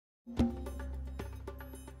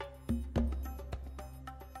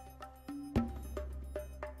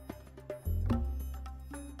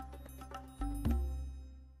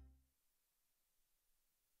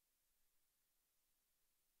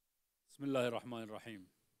Bismillah ar-Rahman ar-Rahim.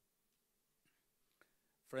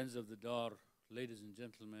 Friends of the Dar, ladies and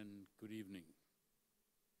gentlemen, good evening.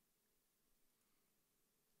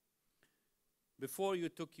 Before you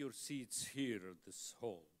took your seats here at this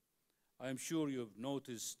hall, I am sure you've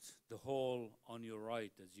noticed the hall on your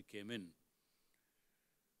right as you came in.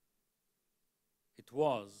 It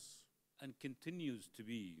was and continues to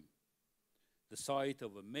be the site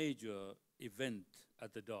of a major event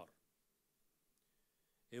at the Dar.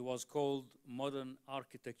 It was called Modern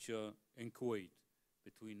Architecture in Kuwait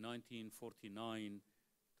between 1949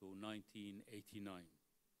 to 1989.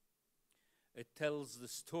 It tells the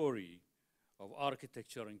story of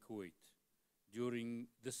architecture in Kuwait during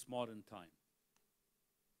this modern time.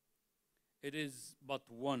 It is but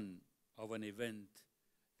one of an event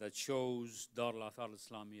that shows Dar al-Athar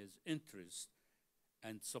al-Islamiya's interest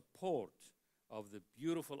and support of the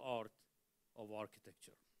beautiful art of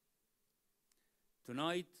architecture.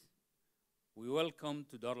 Tonight, we welcome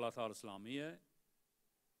to Dar al-Athar al-Islamiyya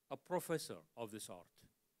a professor of this art.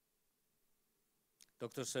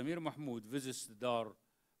 Dr. Samir Mahmoud visits the Dar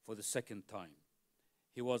for the second time.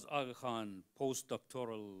 He was Aga Khan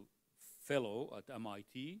postdoctoral fellow at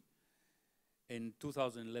MIT in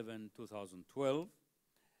 2011-2012,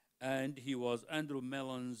 and he was Andrew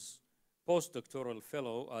Mellon's postdoctoral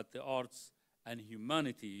fellow at the Arts and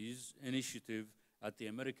Humanities Initiative at the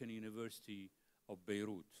American University of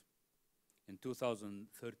Beirut in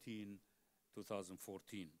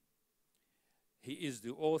 2013-2014. He is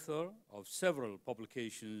the author of several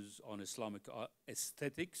publications on Islamic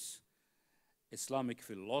aesthetics, Islamic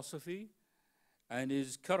philosophy, and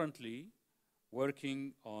is currently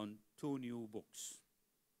working on 2 new books.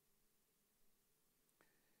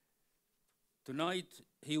 Tonight,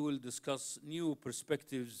 he will discuss new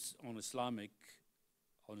perspectives on Islamic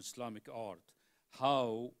art,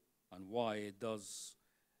 how and why does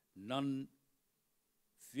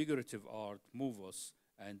non-figurative art move us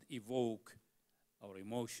and evoke our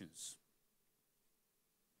emotions.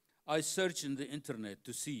 I searched in the internet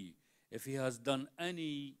to see if he has done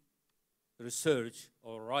any research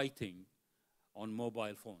or writing on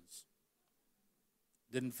mobile phones.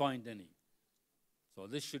 Didn't find any. So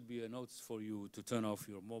this should be a notice for you to turn off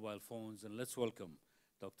your mobile phones, and let's welcome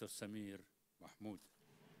Dr. Samir Mahmoud.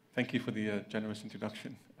 Thank you for the generous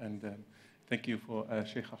introduction, and thank you for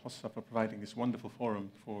Sheikh Hossa for providing this wonderful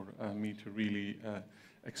forum for me to really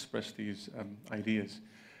express these ideas.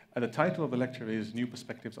 The title of the lecture is New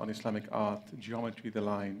Perspectives on Islamic Art, Geometry, the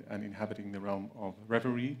Line, and Inhabiting the Realm of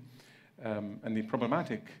Reverie. And the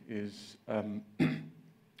problematic is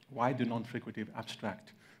why do non-figurative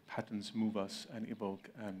abstract patterns move us and evoke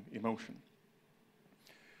emotion?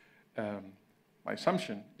 My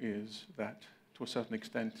assumption is that to a certain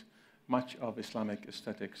extent, much of Islamic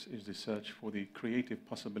aesthetics is the search for the creative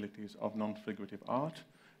possibilities of non-figurative art,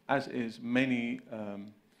 as is many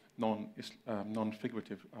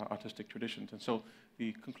non-figurative artistic traditions. And so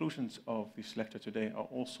the conclusions of this lecture today are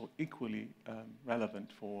also equally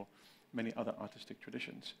relevant for many other artistic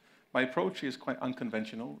traditions. My approach is quite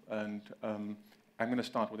unconventional, and I'm going to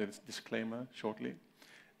start with a disclaimer shortly,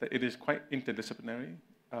 that it is quite interdisciplinary,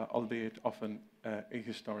 albeit often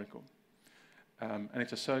ahistorical. And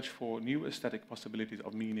it's a search for new aesthetic possibilities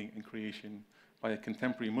of meaning and creation by a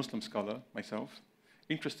contemporary Muslim scholar, myself,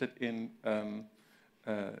 interested in,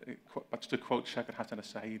 but to quote Sheikh Hassan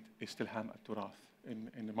al-Sa'id, istilham al-turath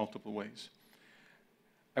in multiple ways.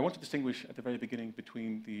 I want to distinguish at the very beginning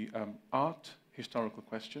between the art historical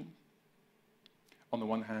question on the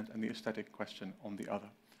one hand and the aesthetic question on the other.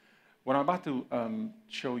 What I'm about to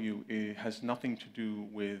show you has nothing to do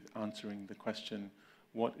with answering the question,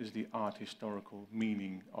 what is the art historical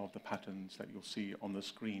meaning of the patterns that you'll see on the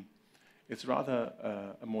screen? It's rather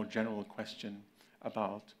a more general question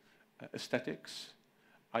about aesthetics,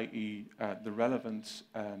 i.e. The relevance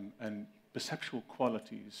and perceptual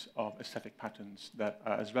qualities of aesthetic patterns that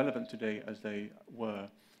are as relevant today as they were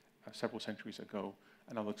several centuries ago,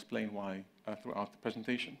 and I'll explain why throughout the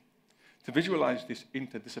presentation. To visualize this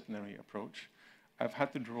interdisciplinary approach, I've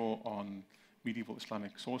had to draw on medieval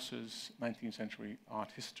Islamic sources, 19th century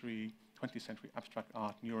art history, 20th century abstract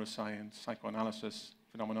art, neuroscience, psychoanalysis,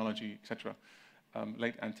 phenomenology, etc.,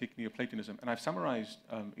 late antique Neoplatonism. And I've summarized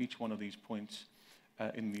each one of these points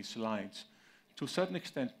in these slides. To a certain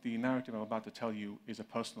extent, the narrative I'm about to tell you is a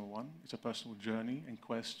personal one. It's a personal journey and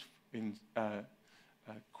quest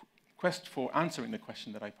for answering the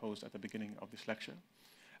question that I posed at the beginning of this lecture.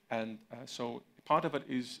 And so part of it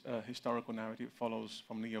is historical narrative. It follows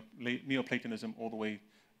from Neoplatonism all the way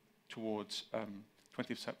towards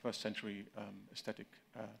 21st century aesthetic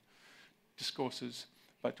discourses.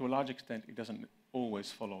 But to a large extent, it doesn't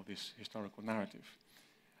always follow this historical narrative.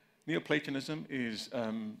 Neoplatonism is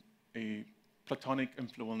a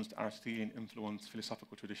Platonic-influenced, Aristotelian-influenced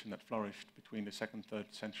philosophical tradition that flourished between the 2nd, 3rd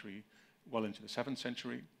century, well into the 7th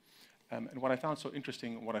century. And what I find so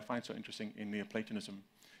interesting in Neoplatonism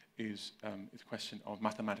is the question of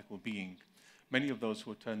mathematical being. Many of those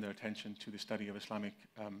who have turned their attention to the study of Islamic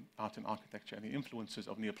art and architecture and the influences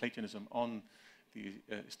of Neoplatonism on the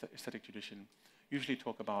aesthetic tradition usually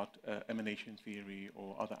talk about emanation theory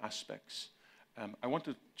or other aspects. I want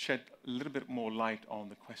to shed a little bit more light on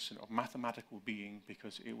the question of mathematical being,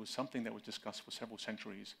 because it was something that was discussed for several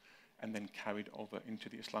centuries and then carried over into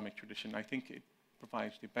the Islamic tradition. I think it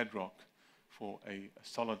provides the bedrock for a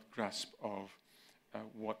solid grasp of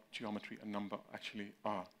what geometry and number actually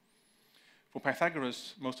are. For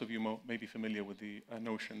Pythagoras, most of you may be familiar with the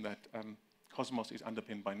notion that cosmos is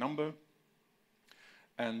underpinned by number,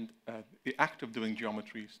 and the act of doing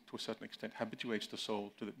geometry, to a certain extent, habituates the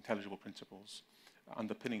soul to the intelligible principles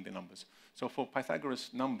underpinning the numbers. So for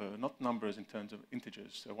Pythagoras, number, not numbers in terms of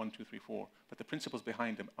integers, 1, 2, 3, 4, but the principles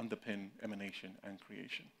behind them underpin emanation and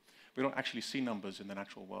creation. We don't actually see numbers in the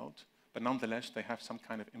natural world, but nonetheless, they have some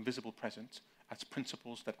kind of invisible presence as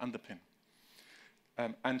principles that underpin.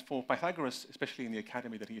 And for Pythagoras, especially in the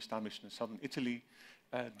academy that he established in southern Italy,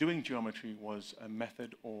 doing geometry was a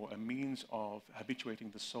method or a means of habituating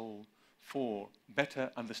the soul for better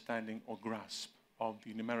understanding or grasp of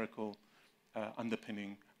the numerical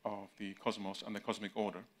underpinning of the cosmos and the cosmic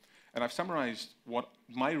order. And I've summarized what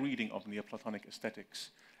my reading of Neoplatonic aesthetics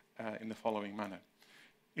in the following manner.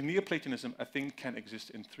 In Neoplatonism, a thing can exist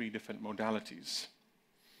in 3 different modalities.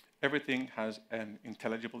 Everything has an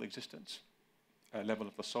intelligible existence, a level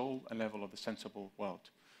of the soul, a level of the sensible world.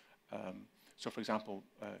 So for example,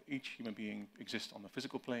 each human being exists on the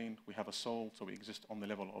physical plane. We have a soul, so we exist on the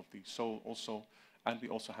level of the soul also. And we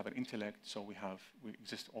also have an intellect, so we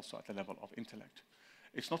exist also at the level of intellect.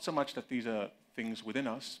 It's not so much that these are things within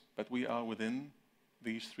us, but we are within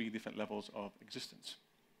these 3 different levels of existence.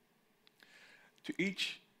 To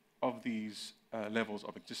each of these levels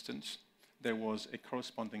of existence, there was a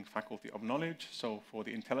corresponding faculty of knowledge. So for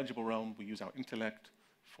the intelligible realm, we use our intellect.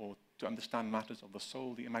 To understand matters of the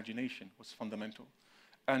soul, the imagination was fundamental.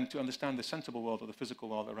 And to understand the sensible world or the physical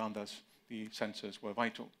world around us, the senses were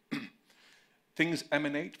vital. Things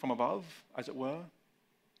emanate from above, as it were,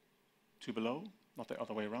 to below, not the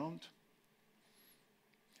other way around.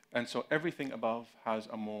 And so everything above has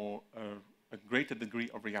a greater degree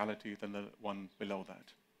of reality than the one below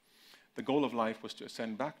that. The goal of life was to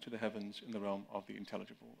ascend back to the heavens in the realm of the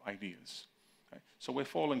intelligible ideas. Okay? So we're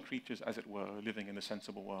fallen creatures, as it were, living in a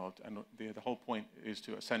sensible world. And the whole point is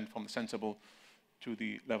to ascend from the sensible to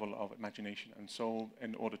the level of imagination and soul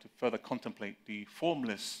in order to further contemplate the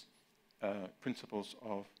formless principles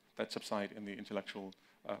that subside in the intellectual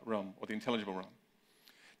realm or the intelligible realm.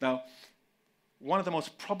 Now, one of the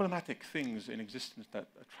most problematic things in existence that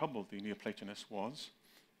troubled the Neoplatonists was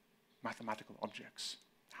mathematical objects.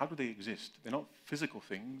 How do they exist? They're not physical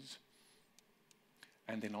things,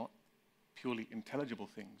 and they're not purely intelligible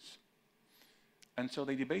things. And so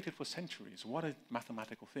they debated for centuries, what are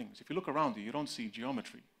mathematical things? If you look around you, you don't see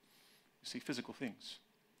geometry. You see physical things.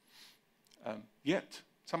 Yet,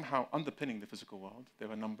 somehow underpinning the physical world, there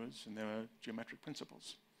are numbers and there are geometric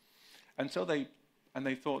principles. And so they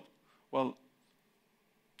thought, well,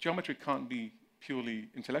 geometry can't be purely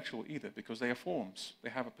intellectual either, because they are forms. They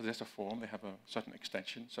possess a form, they have a certain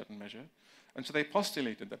extension, certain measure. And so they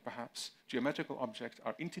postulated that perhaps geometrical objects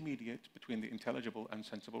are intermediate between the intelligible and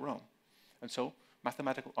sensible realm. And so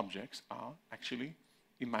mathematical objects are actually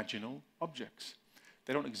imaginal objects.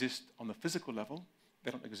 They don't exist on the physical level, they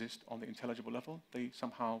don't exist on the intelligible level. They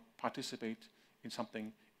somehow participate in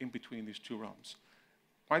something in between these 2 realms.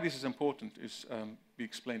 Why this is important is be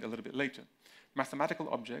explained a little bit later. Mathematical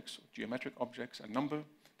objects, geometric objects, and number,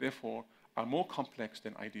 therefore, are more complex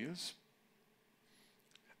than ideas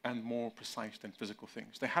and more precise than physical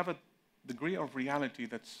things. They have a degree of reality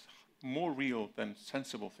that's more real than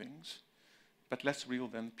sensible things, but less real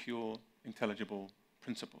than pure intelligible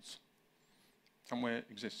principles. Somewhere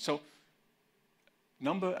exists. So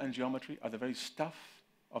number and geometry are the very stuff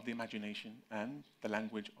of the imagination and the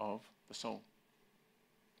language of the soul.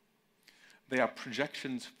 They are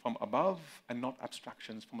projections from above and not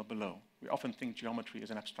abstractions from below. We often think geometry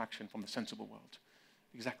is an abstraction from the sensible world.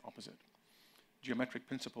 The exact opposite. Geometric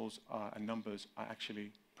principles and numbers are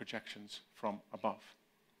actually projections from above.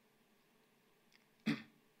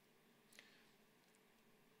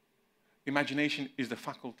 Imagination is the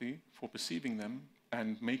faculty for perceiving them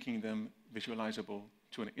and making them visualizable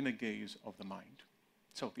to an inner gaze of the mind.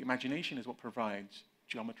 So the imagination is what provides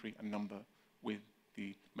geometry and number with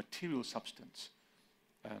the material substance.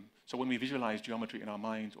 So when we visualize geometry in our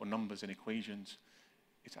minds or numbers and equations,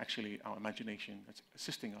 it's actually our imagination that's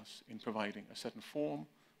assisting us in providing a certain form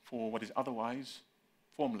for what is otherwise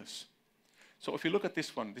formless. So if you look at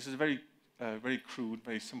this one, this is very crude,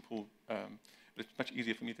 very simple, but it's much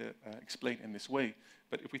easier for me to explain in this way.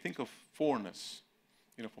 But if we think of fourness,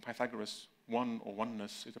 you know, for Pythagoras, one or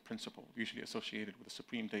oneness is a principle usually associated with the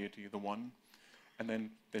supreme deity, the one. And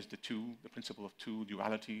then there's the two, the principle of two,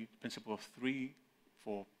 duality, the principle of three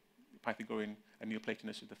for Pythagorean and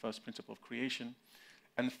Neoplatonists is the first principle of creation.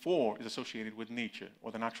 And four is associated with nature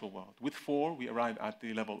or the natural world. With four, we arrive at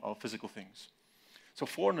the level of physical things. So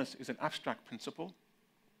fourness is an abstract principle,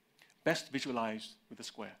 best visualized with a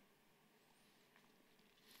square.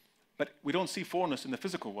 But we don't see fourness in the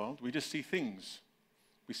physical world, we just see things.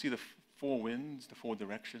 We see the four winds, the four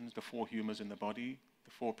directions, the four humors in the body,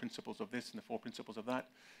 the four principles of this and the four principles of that.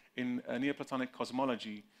 In Neoplatonic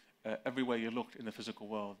cosmology, everywhere you looked in the physical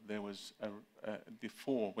world, there was the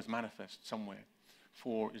four was manifest somewhere.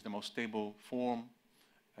 Four is the most stable form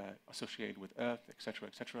associated with Earth, etc.,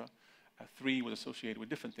 etc. Three was associated with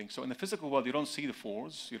different things. So in the physical world, you don't see the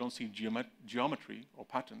fours, you don't see geometry or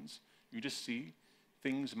patterns, you just see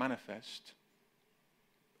things manifest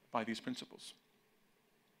by these principles.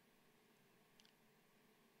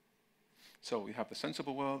 So we have the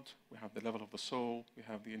sensible world, we have the level of the soul, we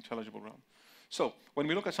have the intelligible realm. So when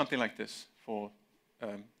we look at something like this for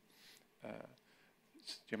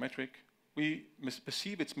geometric, we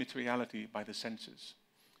perceive its materiality by the senses.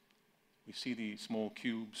 We see the small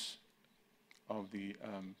cubes of the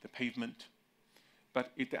pavement, but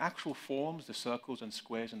the actual forms, the circles and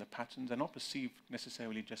squares and the patterns are not perceived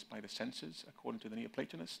necessarily just by the senses, according to the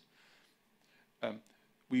Neoplatonists.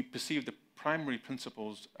 We perceive the primary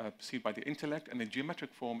principles perceived by the intellect, and the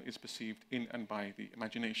geometric form is perceived in and by the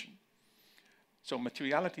imagination. So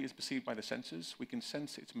materiality is perceived by the senses. We can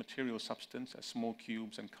sense its material substance as small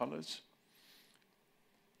cubes and colors.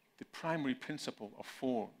 The primary principle of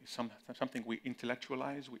four is something we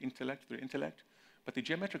intellectualize, we intellect through intellect, but the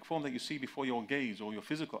geometric form that you see before your gaze or your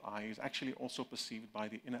physical eye is actually also perceived by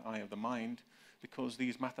the inner eye of the mind, because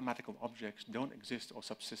these mathematical objects don't exist or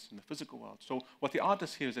subsist in the physical world. So what the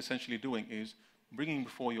artist here is essentially doing is bringing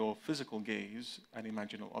before your physical gaze an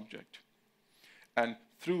imaginal object. And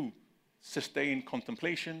through sustained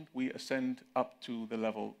contemplation, we ascend up to the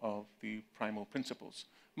level of the primal principles.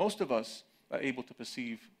 Most of us are able to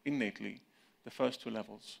perceive innately the first two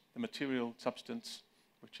levels, the material substance,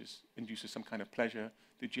 which induces some kind of pleasure,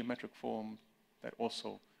 the geometric form that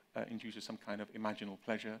also induces some kind of imaginal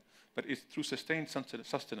pleasure, but it's through sustained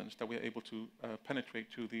sustenance that we're able to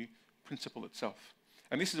penetrate to the principle itself.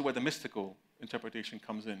 And this is where the mystical interpretation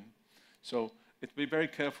comes in. So it's be very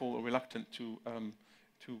careful or reluctant to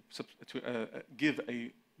give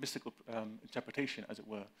a mystical interpretation, as it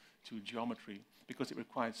were, to geometry, because it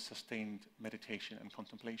requires sustained meditation and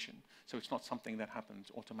contemplation. So it's not something that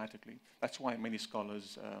happens automatically. That's why many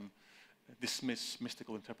scholars dismiss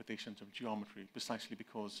mystical interpretations of geometry, precisely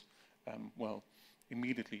because, well,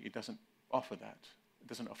 immediately it doesn't offer that. It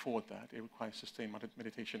doesn't afford that. It requires sustained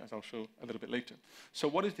meditation, as I'll show a little bit later. So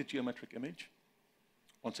what is the geometric image?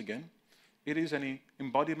 Once again, it is an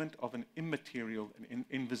embodiment of an immaterial and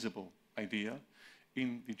invisible idea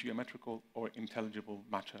in the geometrical or intelligible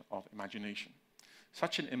matter of imagination.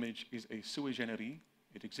 Such an image is a sui generis,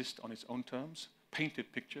 it exists on its own terms,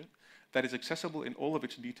 painted picture that is accessible in all of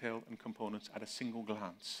its detail and components at a single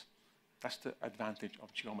glance. That's the advantage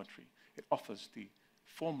of geometry. It offers the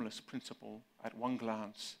formless principle at one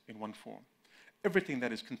glance in one form. Everything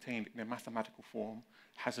that is contained in a mathematical form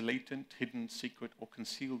has a latent, hidden, secret, or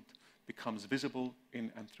concealed, becomes visible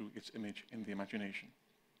in and through its image in the imagination.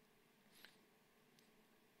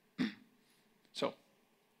 So,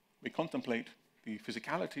 we contemplate the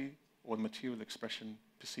physicality or the material expression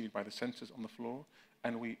perceived by the senses on the floor,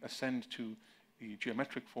 and we ascend to the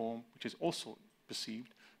geometric form, which is also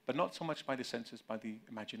perceived, but not so much by the senses, by the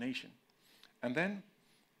imagination. And then,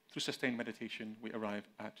 through sustained meditation, we arrive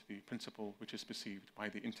at the principle which is perceived by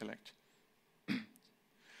the intellect.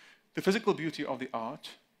 The physical beauty of the art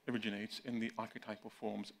originates in the archetypal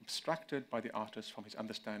forms abstracted by the artist from his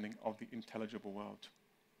understanding of the intelligible world,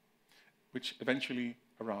 which eventually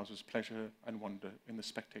arouses pleasure and wonder in the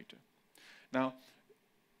spectator. Now,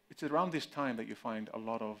 it's around this time that you find a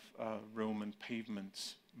lot of Roman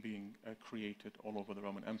pavements being created all over the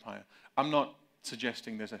Roman Empire. I'm not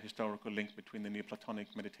suggesting there's a historical link between the Neoplatonic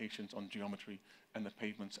meditations on geometry and the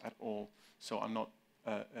pavements at all, so I'm not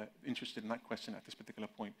interested in that question at this particular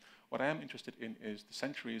point. What I am interested in is the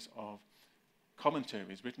centuries of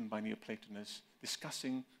commentaries written by Neoplatonists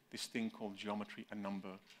discussing this thing called geometry and number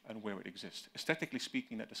and where it exists. Aesthetically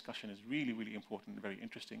speaking, that discussion is really, really important and very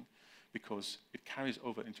interesting because it carries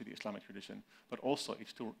over into the Islamic tradition, but also it's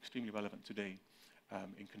still extremely relevant today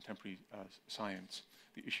in contemporary science.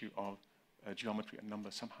 The issue of geometry and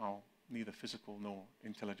number somehow neither physical nor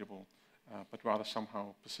intelligible, but rather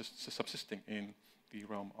somehow subsisting in the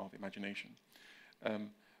realm of imagination.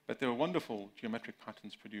 But there were wonderful geometric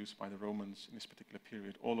patterns produced by the Romans in this particular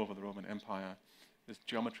period all over the Roman Empire. This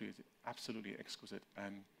geometry is absolutely exquisite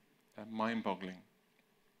and mind-boggling.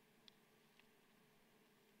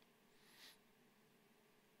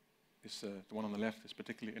 The one on the left is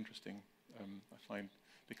particularly interesting, I find,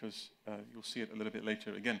 because you'll see it a little bit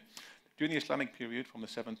later. Again, during the Islamic period, from the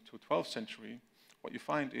 7th to 12th century, what you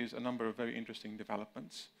find is a number of very interesting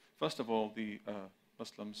developments. First of all, the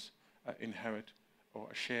Muslims inherit or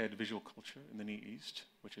a shared visual culture in the Near East,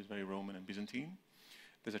 which is very Roman and Byzantine.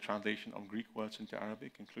 There's a translation of Greek words into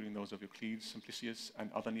Arabic, including those of Euclid, Simplicius,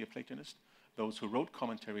 and other Neoplatonists, those who wrote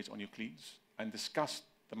commentaries on Euclid and discussed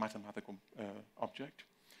the mathematical object.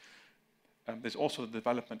 There's also the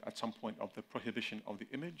development at some point of the prohibition of the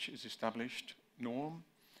image is established norm,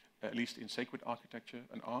 at least in sacred architecture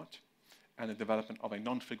and art, and the development of a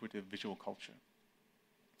non-figurative visual culture.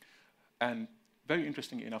 And very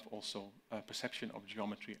interestingly enough also, perception of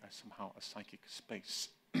geometry as somehow a psychic space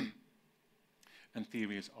and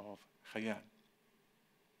theories of khayal,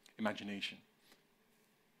 imagination.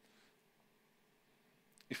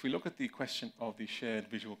 If we look at the question of the shared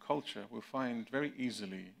visual culture, we'll find very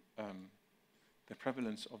easily the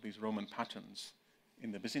prevalence of these Roman patterns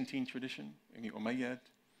in the Byzantine tradition, in the Umayyad,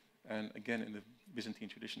 and again in the Byzantine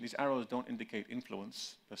tradition. These arrows don't indicate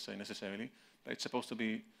influence, per se, necessarily, but it's supposed to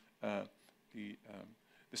be the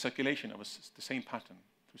circulation of the same pattern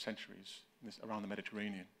through centuries around the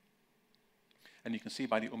Mediterranean. And you can see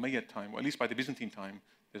by the Umayyad time, or at least by the Byzantine time,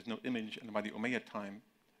 there's no image, and by the Umayyad time,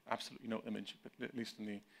 absolutely no image, but at least in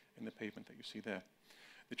the pavement that you see there.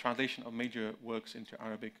 The translation of major works into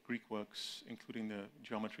Arabic, Greek works, including the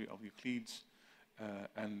geometry of Euclid's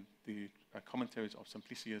and the commentaries of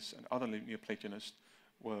Simplicius and other Neoplatonists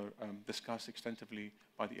were discussed extensively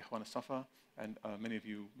by the Ikhwan al-Safa, and many of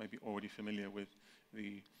you may be already familiar with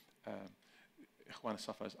the Ikhwan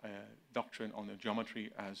al-Safa's doctrine on the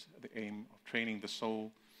geometry as the aim of training the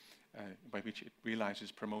soul, by which it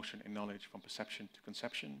realizes promotion in knowledge from perception to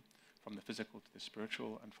conception, from the physical to the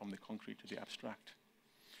spiritual, and from the concrete to the abstract.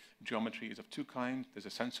 Geometry is of two kinds. There's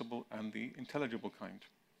a sensible and the intelligible kind.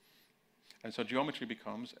 And so geometry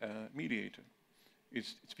becomes a mediator.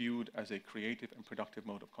 It's viewed as a creative and productive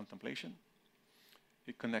mode of contemplation.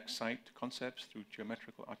 It connects sight to concepts through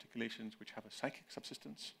geometrical articulations which have a psychic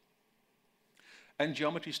subsistence. And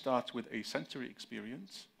geometry starts with a sensory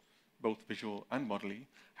experience, both visual and bodily.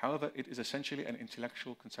 However, it is essentially an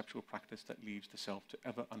intellectual, conceptual practice that leaves the self to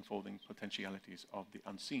ever-unfolding potentialities of the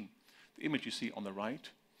unseen. The image you see on the right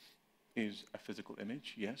is a physical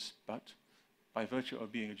image, yes, but by virtue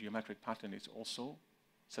of being a geometric pattern, it's also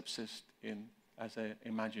subsists as an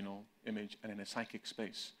imaginal image and in a psychic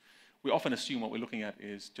space. We often assume what we're looking at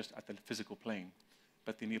is just at the physical plane,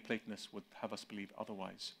 but the Neoplatonists would have us believe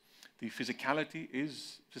otherwise. The physicality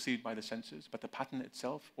is perceived by the senses, but the pattern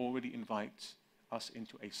itself already invites us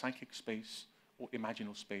into a psychic space or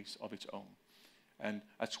imaginal space of its own. And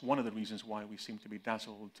that's one of the reasons why we seem to be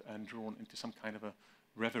dazzled and drawn into some kind of a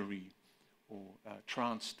reverie or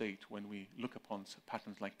trance state when we look upon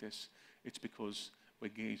patterns like this. It's because we're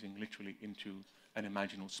gazing literally into an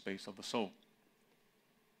imaginal space of the soul.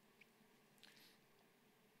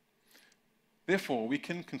 Therefore, we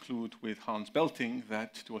can conclude with Hans Belting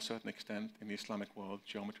that, to a certain extent, in the Islamic world,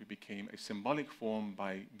 geometry became a symbolic form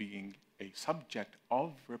by being a subject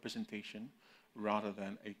of representation rather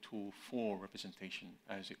than a tool for representation,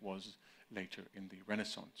 as it was later in the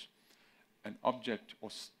Renaissance. An object or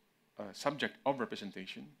subject of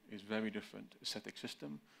representation is very different aesthetic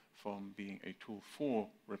system from being a tool for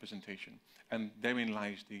representation. And therein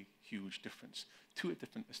lies the huge difference. Two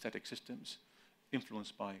different aesthetic systems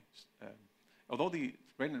influenced by, although the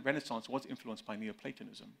Renaissance was influenced by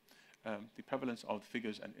Neoplatonism, the prevalence of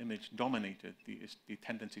figures and image dominated the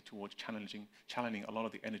tendency towards channeling a lot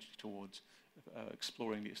of the energy towards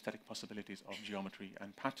exploring the aesthetic possibilities of geometry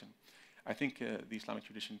and pattern. I think the Islamic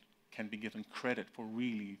tradition can be given credit for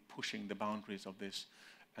really pushing the boundaries of this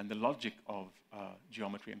and the logic of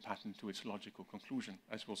geometry and pattern to its logical conclusion,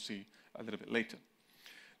 as we'll see a little bit later.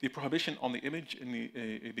 The prohibition on the image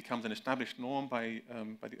it becomes an established norm by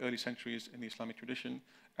the early centuries in the Islamic tradition,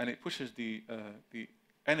 and it pushes the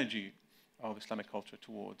energy of Islamic culture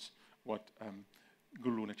towards what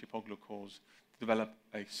Guru Netipoglu calls develop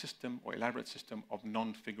a system or elaborate system of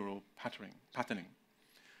non-figural patterning,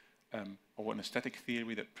 or an aesthetic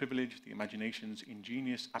theory that privileged the imagination's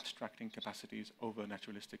ingenious abstracting capacities over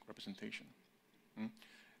naturalistic representation,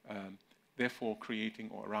 therefore creating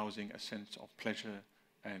or arousing a sense of pleasure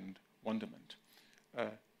and wonderment.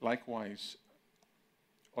 Likewise,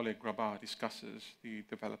 Oleg Grabar discusses the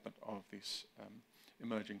development of this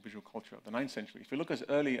emerging visual culture of the 9th century. If you look as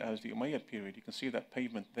early as the Umayyad period, you can see that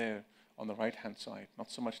pavement there on the right-hand side,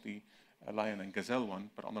 not so much the lion and gazelle one,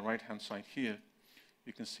 but on the right-hand side here,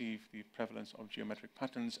 you can see the prevalence of geometric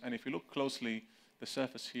patterns. And if you look closely, the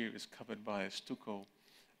surface here is covered by a stucco.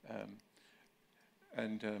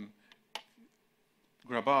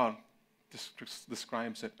 Grabar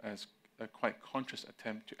describes it as a quite conscious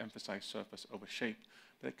attempt to emphasize surface over shape.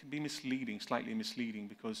 But it can be misleading, slightly misleading,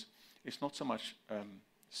 because it's not so much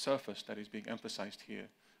surface that is being emphasized here,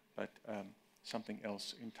 but something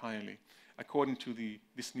else entirely. According to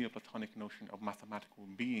this Neoplatonic notion of mathematical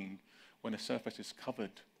being, when a surface is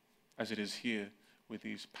covered, as it is here, with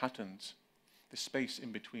these patterns, the space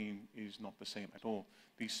in between is not the same at all.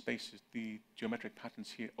 These spaces, the geometric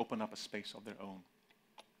patterns here, open up a space of their own.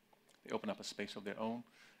 They open up a space of their own,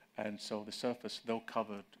 and so the surface, though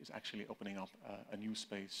covered, is actually opening up a new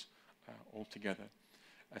space altogether.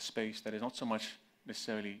 A space that is not so much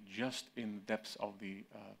necessarily just in the depths of the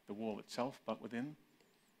wall itself, but within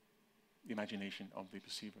the imagination of the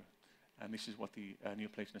perceiver. And this is what the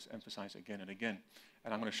Neoplatonists emphasize again and again.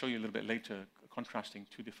 And I'm going to show you a little bit later, contrasting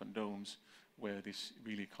two different domes where this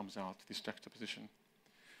really comes out, this juxtaposition.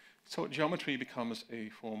 So geometry becomes a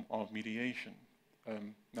form of mediation.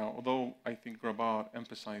 Now, although I think Grabar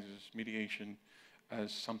emphasizes mediation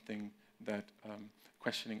as something that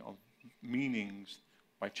questioning of meanings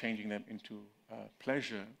by changing them into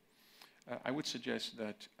pleasure, I would suggest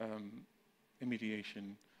that a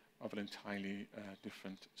mediation of an entirely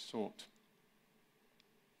different sort.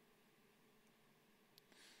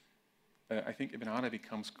 I think Ibn Arabi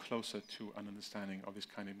comes closer to an understanding of this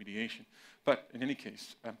kind of mediation. But in any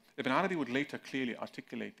case, Ibn Arabi would later clearly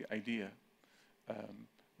articulate the idea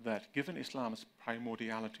that given Islam's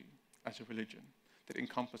primordiality as a religion that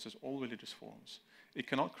encompasses all religious forms, it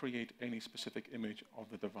cannot create any specific image of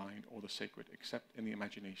the divine or the sacred except in the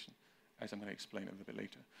imagination, as I'm going to explain a little bit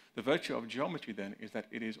later. The virtue of geometry then is that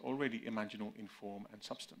it is already imaginal in form and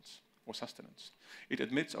substance, or sustenance. It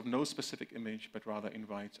admits of no specific image, but rather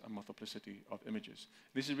invites a multiplicity of images.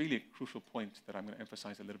 This is really a crucial point that I'm going to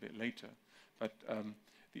emphasize a little bit later. But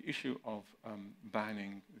the issue of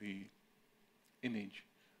banning the image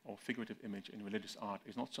or figurative image in religious art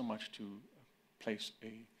is not so much to place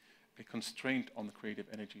a constraint on the creative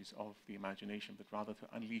energies of the imagination, but rather to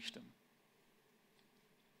unleash them.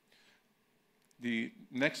 The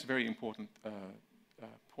next very important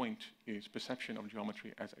point is perception of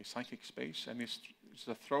geometry as a psychic space, and this is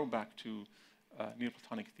a throwback to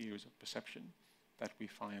Neoplatonic theories of perception that we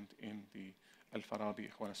find in the Al-Farabi,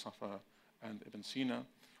 Ikhwan al-Safa, and Ibn Sina,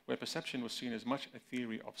 where perception was seen as much a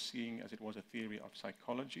theory of seeing as it was a theory of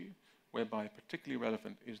psychology, whereby particularly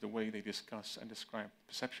relevant is the way they discuss and describe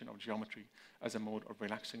perception of geometry as a mode of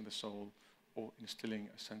relaxing the soul or instilling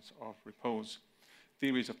a sense of repose.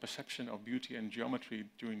 Theories of perception of beauty and geometry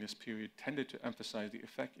during this period tended to emphasize the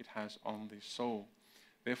effect it has on the soul.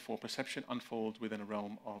 Therefore, perception unfolds within a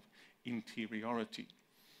realm of interiority.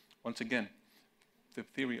 Once again, the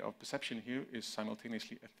theory of perception here is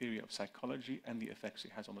simultaneously a theory of psychology and the effects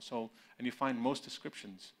it has on the soul. And you find most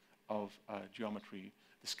descriptions of geometry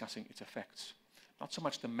discussing its effects. Not so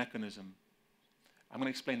much the mechanism. I'm going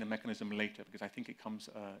to explain the mechanism later because I think it comes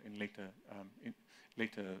in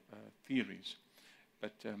later theories.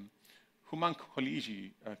 But Human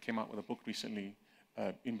Khaliji came out with a book recently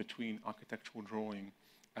in between architectural drawing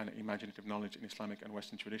and imaginative knowledge in Islamic and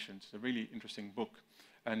Western traditions. It's a really interesting book.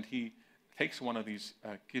 And he takes one of these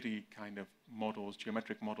Giri kind of models,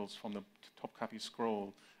 geometric models from the Topkapi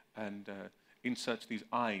scroll and inserts these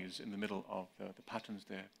eyes in the middle of the patterns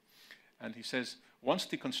there. And he says, once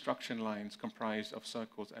the construction lines comprised of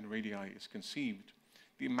circles and radii is conceived,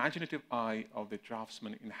 the imaginative eye of the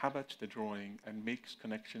draftsman inhabits the drawing and makes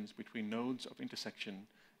connections between nodes of intersection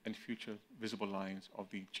and future visible lines of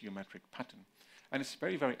the geometric pattern. And it's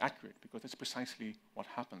very, very accurate because that's precisely what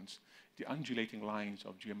happens. The undulating lines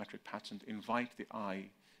of geometric patterns invite the eye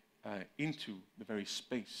into the very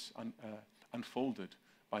space unfolded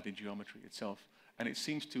by the geometry itself. And it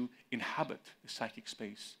seems to inhabit the psychic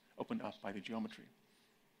space opened up by the geometry.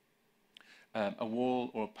 A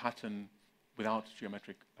wall or a pattern without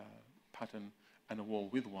geometric pattern and a wall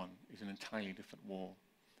with one is an entirely different wall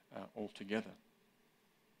altogether.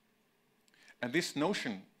 And this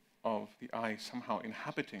notion of the eye somehow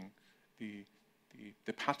inhabiting the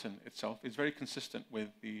pattern itself is very consistent with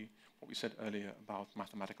what we said earlier about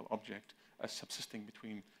mathematical object as subsisting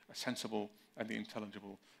between a sensible and the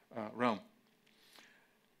intelligible realm.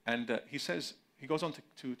 And he goes on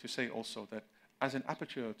to say also that as an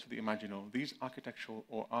aperture to the imaginal, these architectural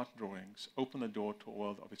or art drawings open the door to a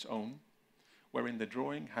world of its own, wherein the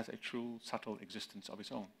drawing has a true, subtle existence of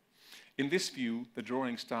its own. In this view, the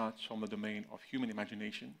drawing starts from the domain of human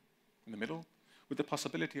imagination in the middle, with the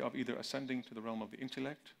possibility of either ascending to the realm of the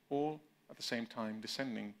intellect or, at the same time,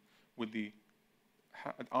 descending with the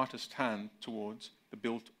artist's hand towards the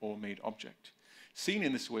built or made object. Seen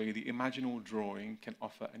in this way, the imaginal drawing can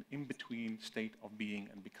offer an in-between state of being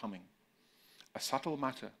and becoming. A subtle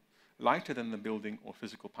matter, lighter than the building or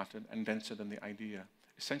physical pattern and denser than the idea,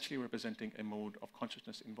 essentially representing a mode of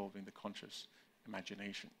consciousness involving the conscious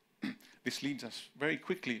imagination. This leads us very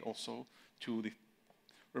quickly also to the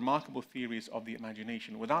remarkable theories of the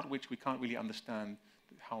imagination, without which we can't really understand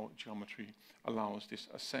how geometry allows this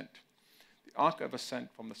ascent. The arc of ascent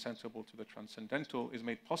from the sensible to the transcendental is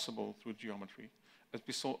made possible through geometry. As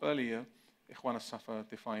we saw earlier, Ikhwan al-Safa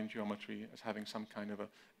defined geometry as having some kind of an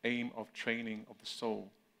aim of training of the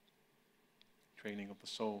soul. Training of the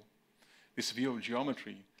soul. This view of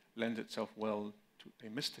geometry lends itself well to a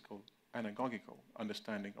mystical, anagogical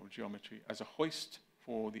understanding of geometry as a hoist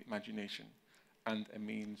for the imagination and a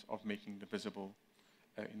means of making the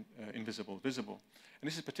invisible visible. And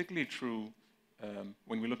this is particularly true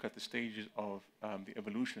when we look at the stages of the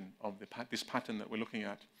evolution of this pattern that we're looking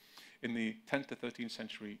at. In the 10th to 13th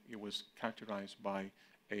century, it was characterized by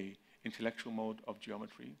an intellectual mode of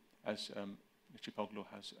geometry, as Nishipoglu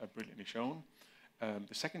has brilliantly shown.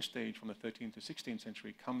 The second stage, from the 13th to 16th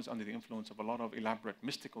century, comes under the influence of a lot of elaborate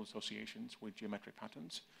mystical associations with geometric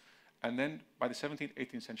patterns. And then by the 17th,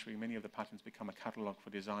 18th century, many of the patterns become a catalogue for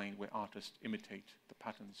design where artists imitate the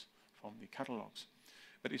patterns from the catalogues.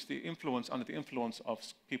 But it's the influence, under the influence of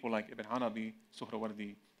people like Ibn Arabi,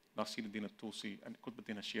 Suhrawardi, Nasiruddin al-Tusi, and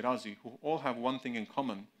Qutbuddin al-Shirazi, who all have one thing in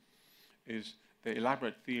common, is the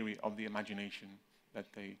elaborate theory of the imagination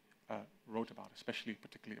that they wrote about,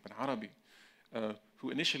 particularly Ibn Arabi, who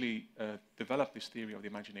initially developed this theory of the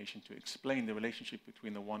imagination to explain the relationship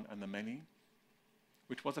between the one and the many,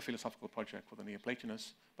 which was a philosophical project for the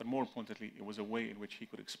Neoplatonists, but more importantly, it was a way in which he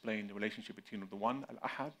could explain the relationship between the one,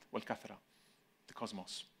 al-ahad, wal-kathra, the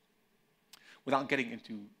cosmos. Without getting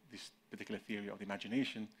into this particular theory of the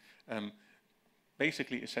imagination,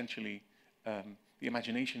 essentially, the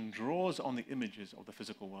imagination draws on the images of the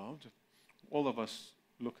physical world. All of us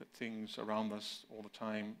look at things around us all the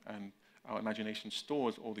time, and our imagination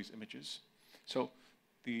stores all these images. So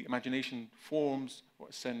the imagination forms or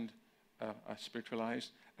ascend, are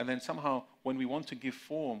spiritualized, and then somehow when we want to give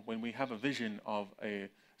form, when we have a vision of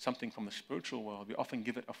something from the spiritual world, we often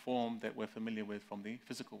give it a form that we're familiar with from the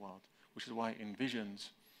physical world, which is why in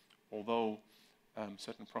visions, although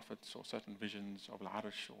certain prophets or certain visions of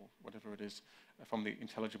Al-Arish or whatever it is from the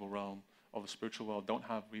intelligible realm of the spiritual world don't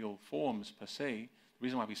have real forms per se, the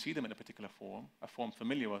reason why we see them in a particular form, a form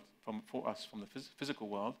familiar for us from the physical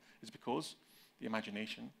world, is because the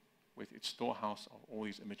imagination, with its storehouse of all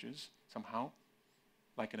these images, somehow,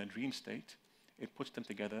 like in a dream state, it puts them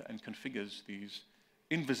together and configures these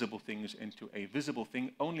invisible things into a visible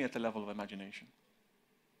thing only at the level of imagination.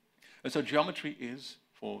 And so geometry is,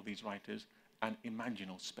 for these writers, an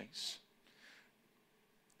imaginal space.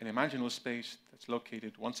 An imaginal space that's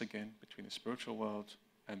located, once again, between the spiritual world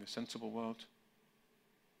and the sensible world.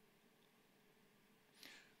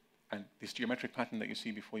 And this geometric pattern that you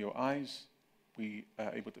see before your eyes, we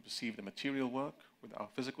are able to perceive the material work with our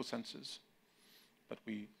physical senses, but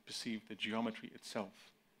we perceive the geometry itself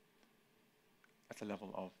at the level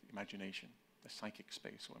of imagination, the psychic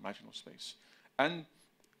space or imaginal space. And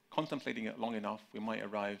contemplating it long enough, we might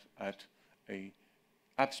arrive at an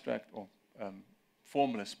abstract or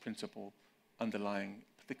formless principle underlying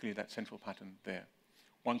particularly that central pattern there.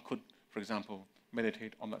 One could, for example,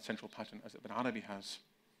 meditate on that central pattern as Ibn Arabi has.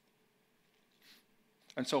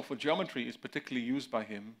 And so for geometry, it's particularly used by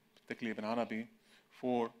him, particularly Ibn Arabi,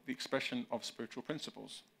 for the expression of spiritual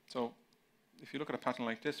principles. So if you look at a pattern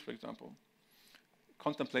like this, for example,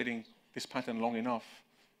 contemplating this pattern long enough,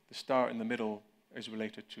 the star in the middle is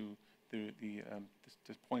related to the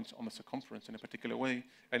points on the circumference in a particular way,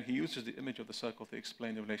 and he uses the image of the circle to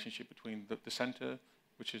explain the relationship between the center,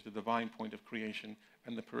 which is the divine point of creation,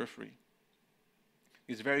 and the periphery.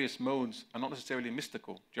 These various modes are not necessarily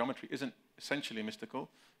mystical. Geometry isn't essentially mystical,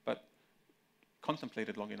 but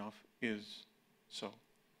contemplated long enough is so.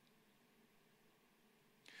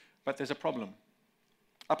 But there's a problem.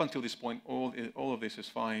 up until this point, all of this is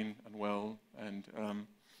fine and well, and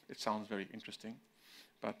it sounds very interesting.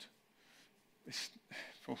 But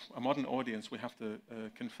for a modern audience, we have to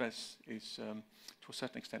confess, is to a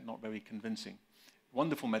certain extent not very convincing.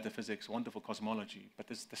 Wonderful metaphysics, wonderful cosmology, but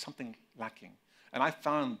there's something lacking. And I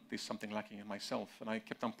found there's something lacking in myself, and I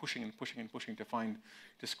kept on pushing and pushing and pushing to find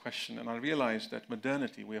this question. And I realized that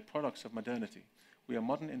modernity, we are products of modernity. We are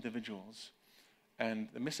modern individuals, and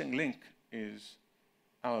the missing link is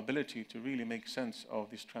our ability to really make sense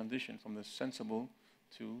of this transition from the sensible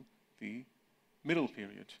to the middle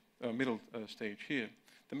period, middle stage here.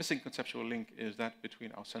 The missing conceptual link is that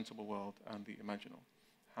between our sensible world and the imaginal.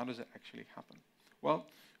 How does it actually happen? Well,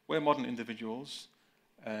 we're modern individuals,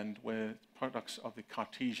 and we're products of the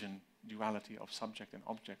Cartesian duality of subject and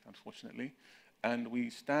object, unfortunately. And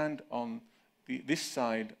we stand on this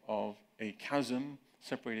side of a chasm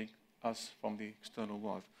separating us from the external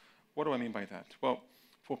world. What do I mean by that? Well,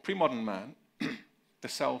 for pre-modern man, the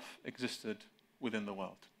self existed within the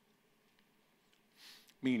world.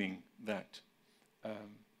 Meaning that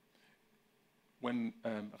when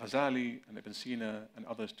Ghazali and Ibn Sina and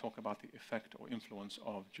others talk about the effect or influence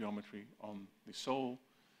of geometry on the soul,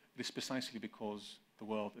 it is precisely because the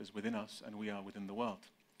world is within us and we are within the world.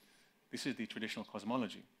 This is the traditional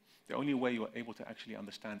cosmology. The only way you are able to actually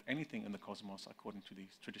understand anything in the cosmos according to the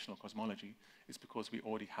traditional cosmology is because we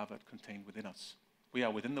already have it contained within us. We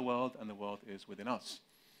are within the world and the world is within us.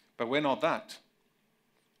 But we're not that.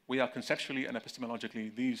 We are conceptually and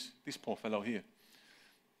epistemologically this poor fellow here.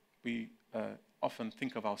 We often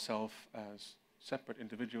think of ourselves as separate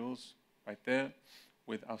individuals right there,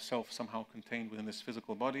 with ourself somehow contained within this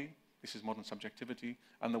physical body. This is modern subjectivity,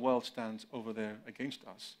 and the world stands over there against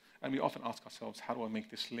us. And we often ask ourselves, how do I make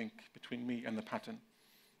this link between me and the pattern,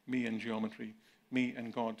 me and geometry, me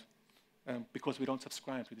and God? Because we don't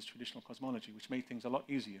subscribe to this traditional cosmology, which made things a lot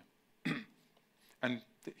easier. And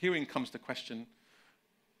herein comes the question,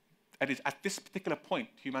 at this particular point,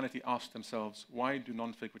 humanity asked themselves, why do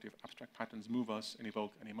non-figurative abstract patterns move us and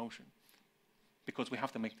evoke an emotion? Because we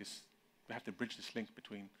have to make this, we have to bridge this link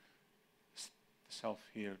between the self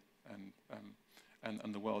here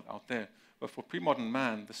and the world out there. But for pre-modern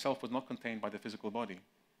man, the self was not contained by the physical body,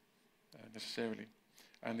 necessarily.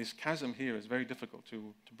 And this chasm here is very difficult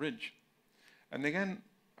to bridge. And again,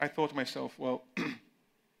 I thought to myself, well,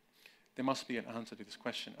 there must be an answer to this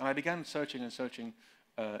question. And I began searching and searching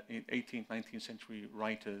in 18th, 19th century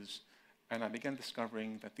writers, and I began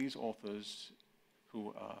discovering that these authors,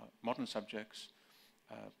 who are modern subjects,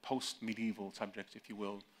 post-medieval subjects, if you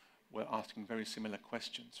will, were asking very similar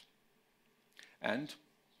questions. And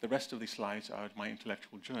the rest of these slides are my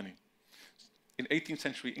intellectual journey. In 18th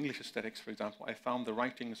century English aesthetics, for example, I found the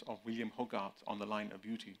writings of William Hogarth on the line of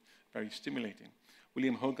beauty very stimulating.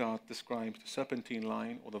 William Hogarth describes the serpentine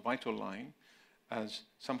line, or the vital line, as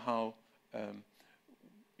somehow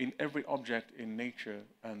in every object in nature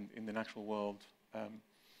and in the natural world,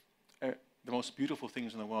 the most beautiful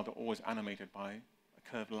things in the world are always animated by a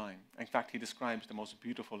curved line. In fact, he describes the most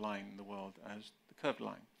beautiful line in the world as the curved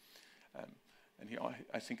line. And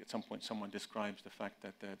I think at some point someone describes the fact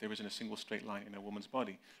that there isn't a single straight line in a woman's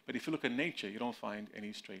body. But if you look at nature, you don't find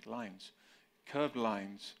any straight lines. Curved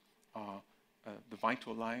lines are the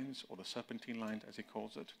vital lines, or the serpentine lines, as he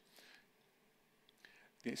calls it.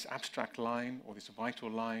 This abstract line, or this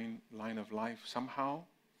vital line, line of life, somehow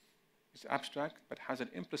is abstract, but has an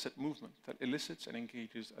implicit movement that elicits and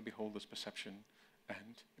engages a beholder's perception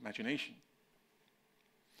and imagination.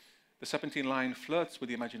 The serpentine line flirts with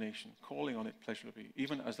the imagination, calling on it pleasurably,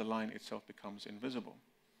 even as the line itself becomes invisible.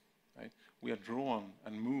 Right? We are drawn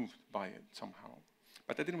and moved by it somehow.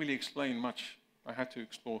 But that didn't really explain much. I had to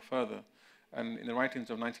explore further. And in the writings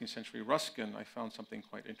of 19th century Ruskin, I found something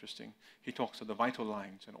quite interesting. He talks of the vital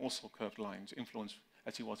lines and also curved lines, influenced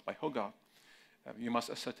as he was by Hogarth. You must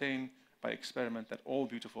ascertain by experiment that all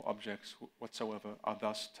beautiful objects whatsoever are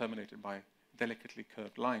thus terminated by delicately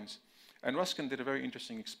curved lines. And Ruskin did a very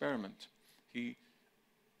interesting experiment. He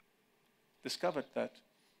discovered that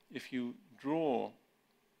if you draw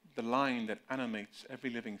the line that animates every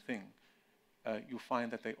living thing, you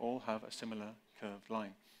find that they all have a similar curved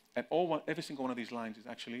line. And every single one of these lines is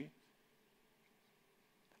actually,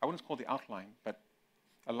 I wouldn't call the outline, but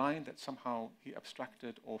a line that somehow he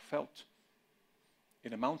abstracted or felt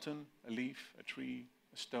in a mountain, a leaf, a tree,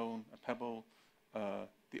 a stone, a pebble,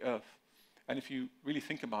 the earth. And if you really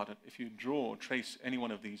think about it, if you draw or trace any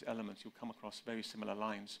one of these elements, you'll come across very similar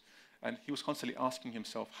lines. And he was constantly asking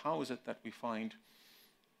himself, how is it that we find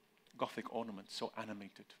Gothic ornaments so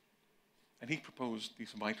animated? And he proposed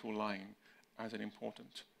this vital line as an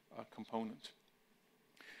important component.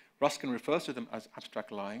 Ruskin refers to them as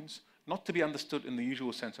abstract lines, not to be understood in the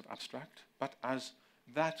usual sense of abstract, but as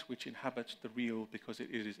that which inhabits the real because it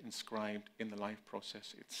is inscribed in the life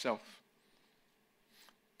process itself.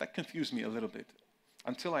 That confused me a little bit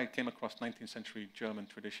until I came across 19th century German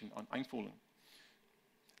tradition on Einfühlung.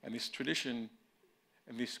 And this tradition,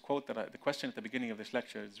 and this quote, the question at the beginning of this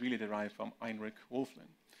lecture is really derived from Heinrich Wölfflin.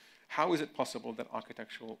 How is it possible that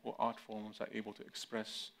architectural or art forms are able to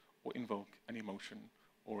express or invoke an emotion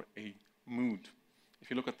or a mood? If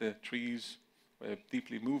you look at the trees, we're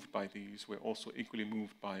deeply moved by these. We're also equally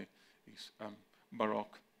moved by this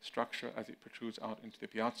Baroque structure as it protrudes out into the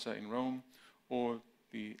piazza in Rome, or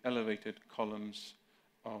the elevated columns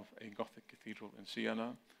of a Gothic cathedral in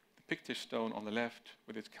Siena, the Pictish stone on the left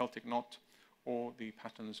with its Celtic knot, or the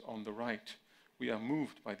patterns on the right. We are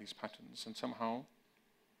moved by these patterns, and somehow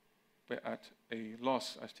we're at a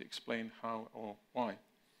loss as to explain how or why.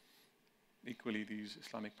 Equally, these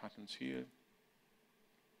Islamic patterns here.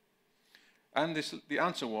 And the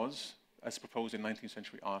answer was, as proposed in 19th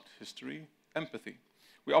century art history, empathy.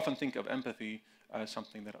 We often think of empathy as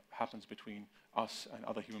something that happens between us and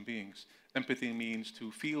other human beings. Empathy means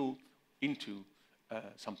to feel into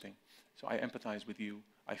something. So I empathize with you,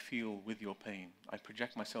 I feel with your pain. I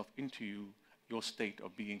project myself into you, your state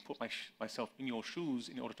of being, put myself in your shoes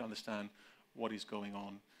in order to understand what is going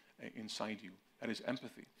on inside you. That is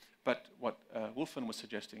empathy. But what Wölfflin was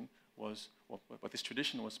suggesting was, what this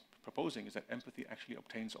tradition was proposing is that empathy actually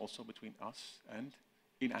obtains also between us and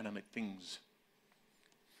inanimate things.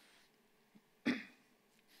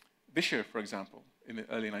 Vischer, for example, in the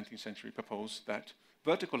early 19th century proposed that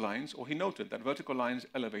vertical lines, or he noted that vertical lines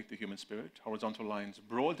elevate the human spirit, horizontal lines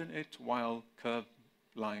broaden it, while curved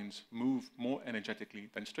lines move more energetically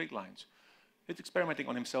than straight lines. He's experimenting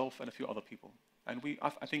on himself and a few other people. And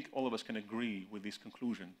I think all of us can agree with this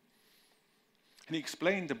conclusion. And he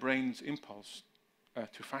explained the brain's impulse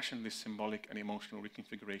to fashion this symbolic and emotional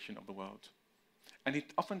reconfiguration of the world. And he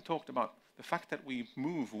often talked about the fact that we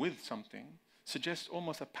move with something suggests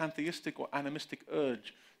almost a pantheistic or animistic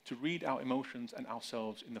urge to read our emotions and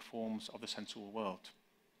ourselves in the forms of the sensual world.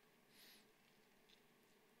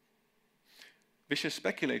 Vischer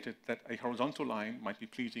speculated that a horizontal line might be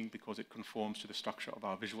pleasing because it conforms to the structure of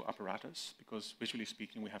our visual apparatus, because visually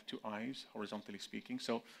speaking, we have two eyes, horizontally speaking.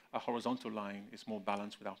 So a horizontal line is more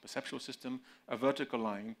balanced with our perceptual system. A vertical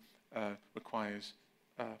line requires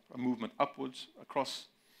a movement upwards across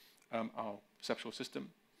our perceptual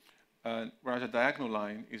system, whereas a diagonal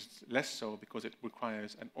line is less so because it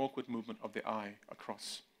requires an awkward movement of the eye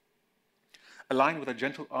across. A line with a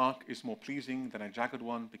gentle arc is more pleasing than a jagged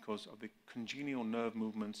one because of the congenial nerve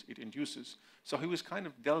movements it induces. So he was kind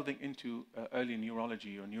of delving into early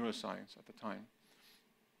neurology or neuroscience at the time.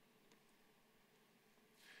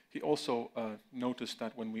 He also noticed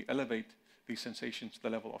that when we elevate these sensations to the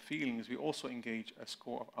level of feelings, we also engage a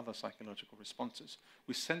score of other psychological responses.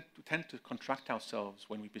 We tend to contract ourselves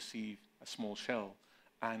when we perceive a small shell,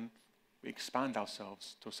 and we expand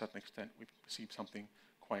ourselves to a certain extent. We perceive something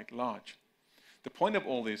quite large. The point of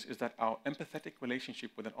all this is that our empathetic relationship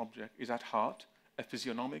with an object is at heart a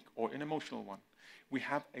physiognomic or an emotional one. We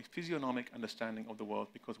have a physiognomic understanding of the world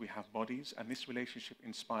because we have bodies, and this relationship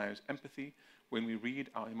inspires empathy when we read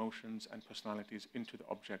our emotions and personalities into the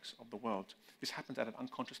objects of the world. This happens at an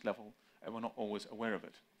unconscious level, and we're not always aware of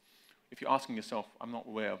it. If you're asking yourself, I'm not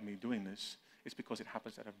aware of me doing this, it's because it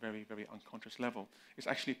happens at a very, very unconscious level. It's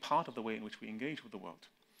actually part of the way in which we engage with the world.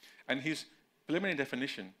 And his preliminary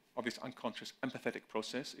definition of this unconscious empathetic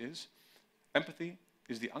process is, empathy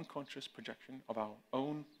is the unconscious projection of our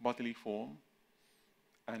own bodily form,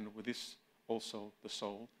 and with this also the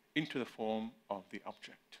soul, into the form of the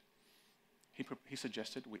object. He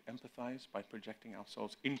suggested we empathize by projecting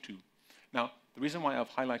ourselves into. Now, the reason why I've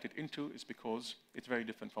highlighted into is because it's very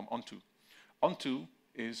different from onto. Onto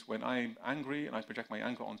is when I'm angry and I project my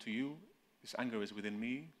anger onto you. This anger is within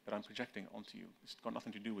me that I'm projecting onto you. It's got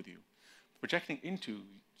nothing to do with you. Projecting into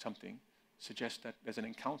something suggests that there's an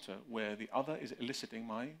encounter where the other is eliciting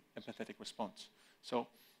my empathetic response. So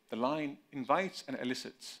the line invites and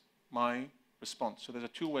elicits my response. So there's a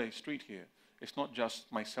two-way street here. It's not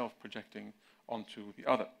just myself projecting onto the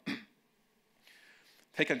other.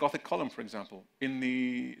 Take a Gothic column, for example. In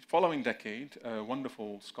the following decade, a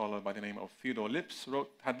wonderful scholar by the name of Theodor Lips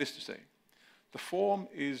had this to say: "The form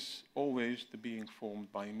is always the being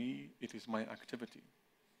formed by me. It is my activity."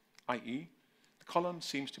 i.e., the column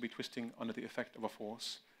seems to be twisting under the effect of a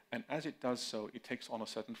force, and as it does so, it takes on a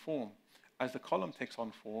certain form. As the column takes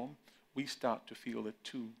on form, we start to feel it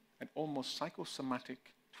too, an almost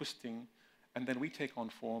psychosomatic twisting, and then we take on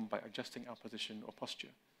form by adjusting our position or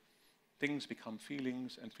posture. things become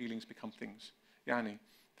feelings, and feelings become things. Yani,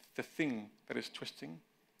 the thing that is twisting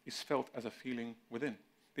is felt as a feeling within.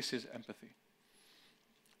 This is empathy.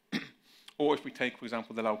 Or if we take, for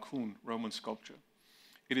example, the Laocoon Roman sculpture,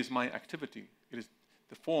 it is my activity.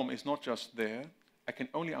 The form is not just there. I can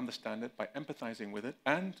only understand it by empathizing with it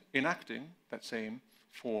and enacting that same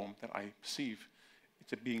form that I perceive.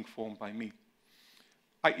 It's a being formed by me.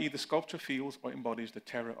 I.e., the sculpture feels or embodies the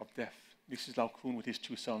terror of death. This is Laocoon with his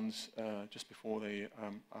two sons just before they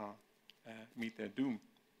meet their doom.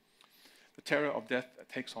 The terror of death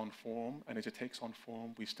takes on form, and as it takes on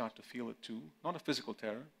form, we start to feel it too. Not a physical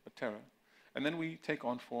terror, but terror. And then we take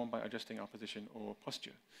on form by adjusting our position or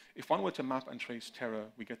posture. If one were to map and trace terror,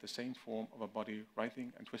 we get the same form of a body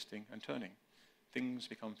writhing and twisting and turning. Things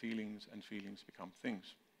become feelings, and feelings become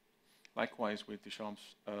things. Likewise with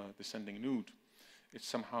Duchamp's descending nude. It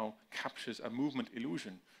somehow captures a movement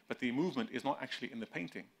illusion, but the movement is not actually in the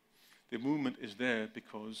painting. The movement is there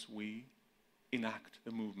because we enact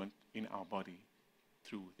the movement in our body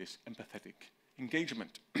through this empathetic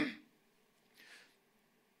engagement.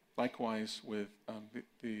 Likewise with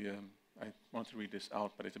I want to read this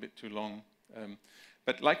out, but it's a bit too long.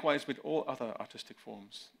 But likewise with all other artistic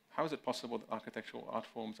forms, how is it possible that architectural art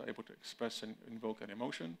forms are able to express and invoke an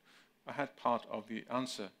emotion? I had part of the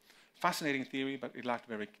answer. Fascinating theory, but it lacked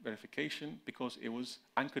verification because it was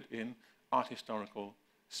anchored in art historical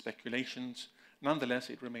speculations. Nonetheless,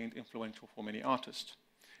 it remained influential for many artists.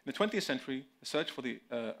 In the 20th century, the search for the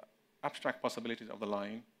abstract possibilities of the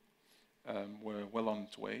line were well on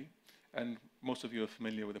its way. And most of you are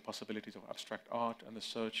familiar with the possibilities of abstract art and the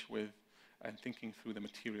search with and thinking through the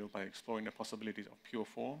material by exploring the possibilities of pure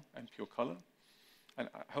form and pure color. And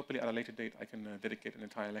hopefully at a later date, I can dedicate an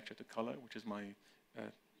entire lecture to color, which is my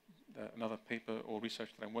another paper or research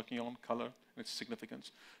that I'm working on, color and its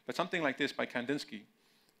significance. But something like this by Kandinsky,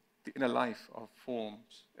 the inner life of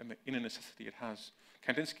forms and the inner necessity it has.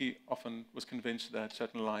 Kandinsky often was convinced that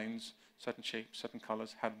certain lines, certain shapes, certain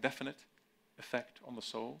colors have definite effect on the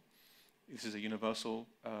soul. This is a universal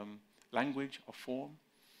language of form.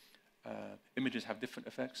 Images have different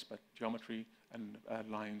effects, but geometry and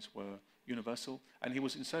lines were universal. And he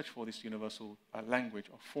was in search for this universal language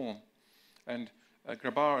of form. And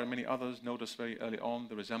Grabar and many others noticed very early on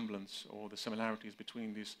the resemblance or the similarities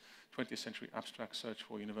between this 20th century abstract search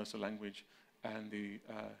for universal language and the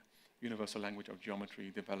universal language of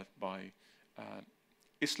geometry developed by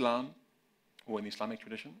Islam or in the Islamic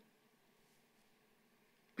tradition.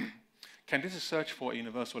 Kandinsky's search for a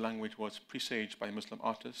universal language was presaged by Muslim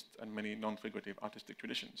artists and many non-figurative artistic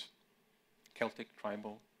traditions, Celtic,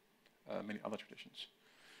 tribal, many other traditions.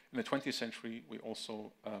 In the 20th century, we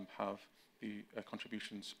also have the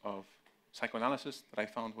contributions of psychoanalysis that I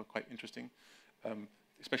found were quite interesting,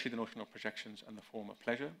 especially the notion of projections and the form of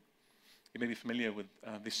pleasure. You may be familiar with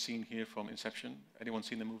this scene here from Inception. Anyone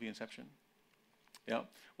seen the movie Inception? Yeah.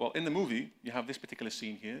 Well, in the movie, you have this particular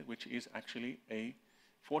scene here, which is actually a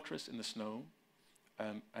fortress in the snow,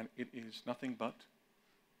 and it is nothing but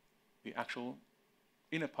the actual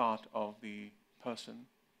inner part of the person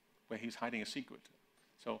where he's hiding a secret.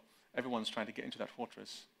 So everyone's trying to get into that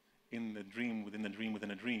fortress in the dream, within the dream,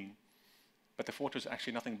 within a dream. But the fortress is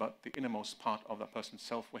actually nothing but the innermost part of that person's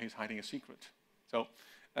self where he's hiding a secret. So,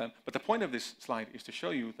 but the point of this slide is to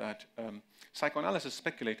show you that psychoanalysis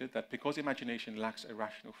speculated that because imagination lacks a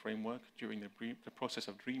rational framework during the process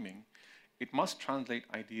of dreaming, it must translate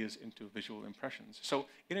ideas into visual impressions. So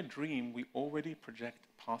in a dream, we already project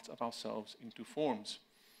parts of ourselves into forms.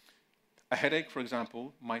 A headache, for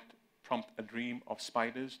example, might prompt a dream of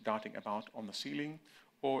spiders darting about on the ceiling,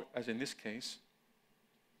 or as in this case,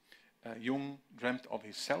 Jung dreamt of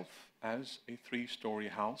his self as a 3-story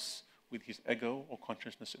house with his ego or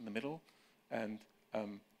consciousness in the middle, and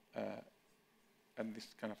this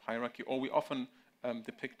kind of hierarchy. Or we often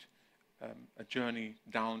depict a journey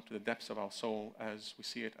down to the depths of our soul as we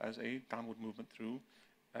see it as a downward movement through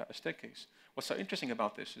a staircase. What's so interesting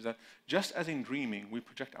about this is that just as in dreaming, we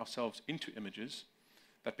project ourselves into images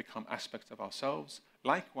that become aspects of ourselves,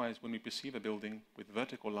 likewise when we perceive a building with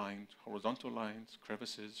vertical lines, horizontal lines,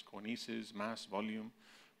 crevices, cornices, mass, volume,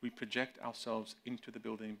 we project ourselves into the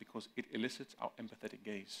building because it elicits our empathetic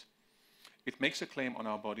gaze. It makes a claim on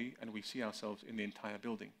our body and we see ourselves in the entire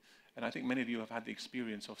building. And I think many of you have had the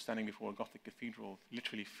experience of standing before a Gothic cathedral,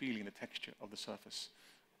 literally feeling the texture of the surface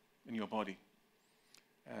in your body.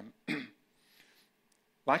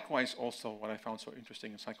 Likewise, also, what I found so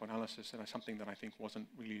interesting in psychoanalysis, and something that I think wasn't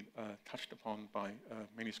really touched upon by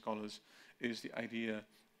many scholars, is the idea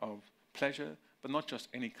of pleasure, but not just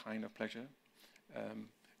any kind of pleasure.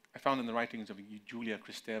 I found in the writings of Julia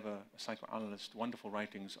Kristeva, a psychoanalyst, wonderful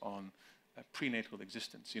writings on prenatal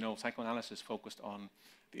existence. You know, psychoanalysis focused on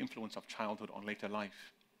the influence of childhood on later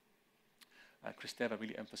life. Kristeva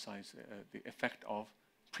really emphasized the effect of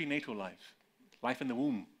prenatal life, life in the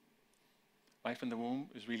womb. Life in the womb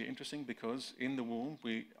is really interesting because in the womb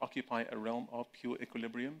we occupy a realm of pure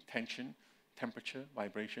equilibrium, tension, temperature,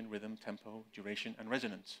 vibration, rhythm, tempo, duration, and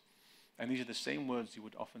resonance. And these are the same words you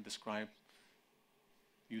would often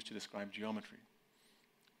use to describe geometry.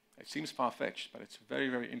 It seems far-fetched, but it's a very,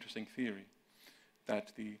 very interesting theory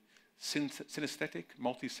that the synesthetic,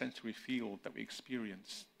 multisensory field that we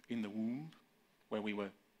experience in the womb, where we were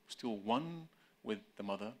still one with the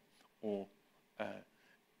mother, or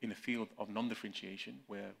in a field of non-differentiation,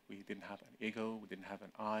 where we didn't have an ego, we didn't have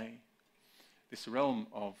an I. This realm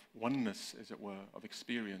of oneness, as it were, of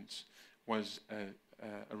experience, was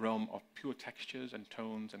a realm of pure textures and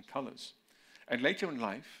tones and colors. And later in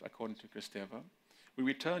life, according to Kristeva, we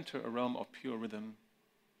return to a realm of pure rhythm,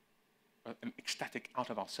 an ecstatic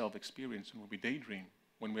out-of-ourselves experience, and when we daydream,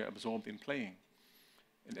 when we're absorbed in playing,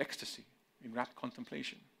 in ecstasy, in rapt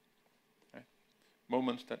contemplation. Right?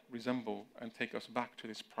 Moments that resemble and take us back to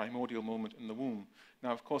this primordial moment in the womb.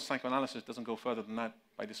 Now, of course, psychoanalysis doesn't go further than that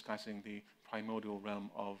by discussing the primordial realm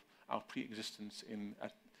of our pre-existence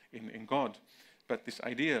in God. But this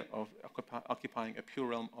idea of occupying a pure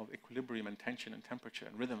realm of equilibrium and tension and temperature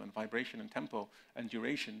and rhythm and vibration and tempo and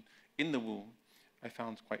duration in the womb, I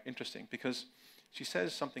found quite interesting, because she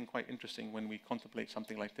says something quite interesting when we contemplate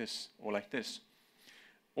something like this or like this.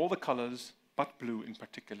 All the colors, but blue in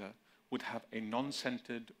particular, would have a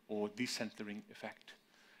non-centered or decentering effect,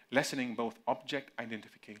 lessening both object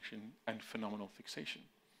identification and phenomenal fixation.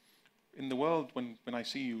 In the world, when I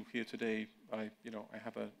see you here today,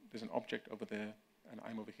 there's an object over there, and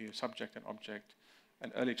I'm over here, subject and object.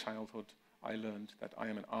 And early childhood, I learned that I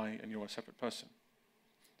am an I and you're a separate person.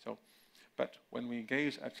 But when we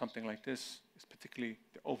gaze at something like this, it's particularly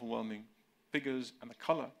the overwhelming figures and the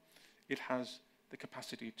color, it has the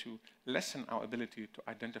capacity to lessen our ability to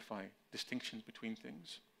identify distinctions between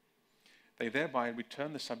things. They thereby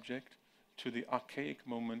return the subject to the archaic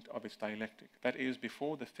moment of its dialectic, that is,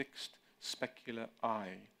 before the fixed specular I,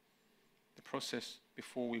 the process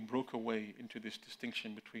before we broke away into this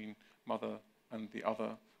distinction between mother and the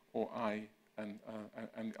other, or I and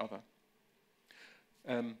the other.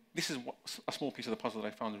 This is a small piece of the puzzle that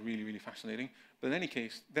I found really, really fascinating. But in any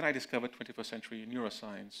case, then I discovered 21st century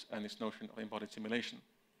neuroscience and its notion of embodied simulation.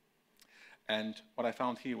 And what I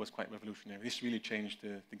found here was quite revolutionary. This really changed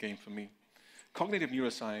the game for me. Cognitive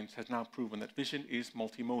neuroscience has now proven that vision is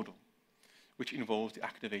multimodal, which involves the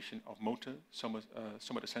activation of motor,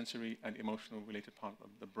 somatosensory, and emotional related part of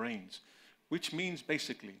the brains, which means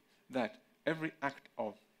basically that every act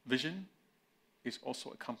of vision is also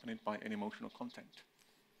accompanied by an emotional content,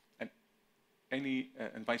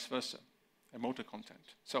 and vice versa, a motor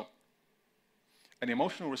content. So, an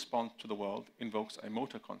emotional response to the world invokes a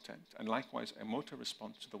motor content, and likewise, a motor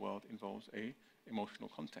response to the world involves a emotional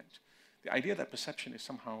content. The idea that perception is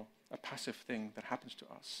somehow a passive thing that happens to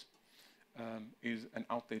us is an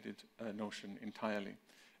outdated notion entirely.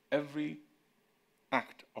 Every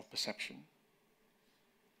act of perception,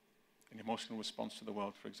 an emotional response to the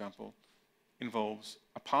world, for example, involves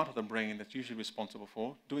a part of the brain that's usually responsible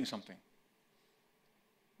for doing something.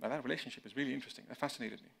 Now that relationship is really interesting. That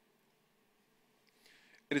fascinated me.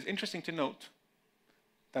 It is interesting to note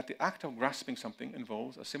that the act of grasping something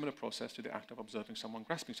involves a similar process to the act of observing someone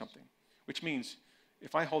grasping something, which means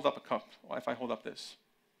if I hold up a cup, or if I hold up this,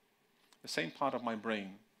 the same part of my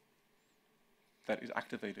brain that is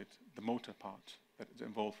activated, the motor part that is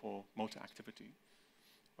involved for motor activity,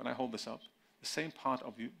 when I hold this up, the same part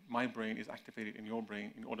of my brain is activated in your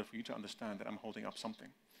brain in order for you to understand that I'm holding up something,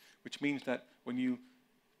 which means that when you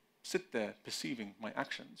sit there perceiving my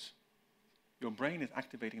actions, your brain is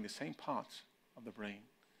activating the same parts of the brain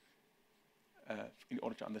in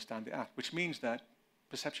order to understand the act, which means that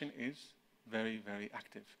perception is very, very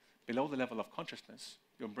active. Below the level of consciousness,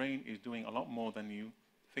 your brain is doing a lot more than you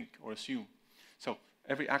think or assume. So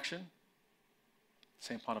every action, the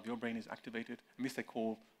same part of your brain is activated, and this they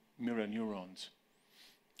call mirror neurons.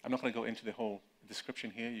 I'm not going to go into the whole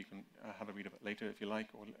description here. You can have a read of it later if you like,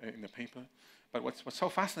 or in the paper. But what's so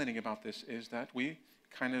fascinating about this is that we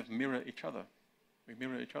kind of mirror each other. We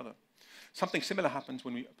mirror each other. Something similar happens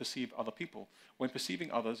when we perceive other people. When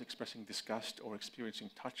perceiving others expressing disgust or experiencing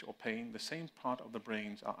touch or pain, the same part of the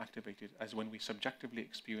brains are activated as when we subjectively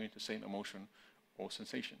experience the same emotion or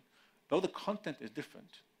sensation. Though the content is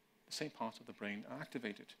different, the same parts of the brain are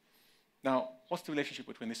activated. Now, what's the relationship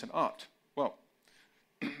between this and art? Well,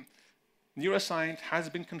 Neuroscience has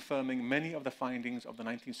been confirming many of the findings of the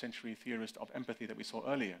 19th century theorist of empathy that we saw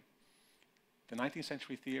earlier. The 19th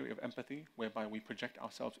century theory of empathy, whereby we project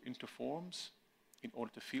ourselves into forms in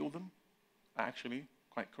order to feel them, are actually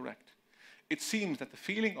quite correct. It seems that the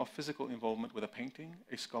feeling of physical involvement with a painting,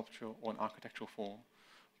 a sculpture, or an architectural form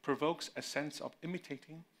provokes a sense of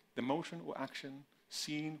imitating the motion or action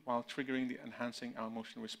seen while triggering the enhancing our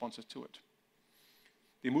emotional responses to it.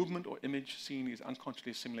 The movement or image seen is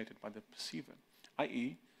unconsciously simulated by the perceiver,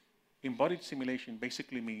 i.e., embodied simulation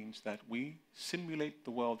basically means that we simulate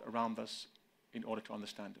the world around us in order to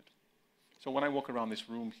understand it. So when I walk around this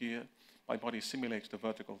room here, my body simulates the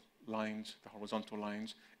vertical lines, the horizontal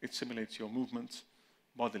lines. It simulates your movements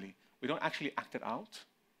bodily. We don't actually act it out.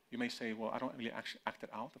 You may say, well, I don't really actually act it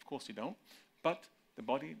out. Of course you don't. But the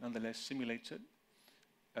body nonetheless simulates it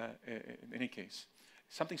in any case.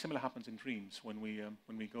 Something similar happens in dreams. When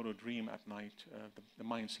we go to a dream at night, the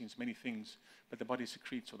mind sees many things, but the body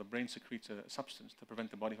secretes, or the brain secretes a substance to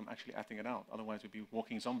prevent the body from actually acting it out. Otherwise, we'd be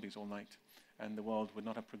walking zombies all night, and the world would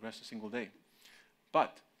not have progressed a single day.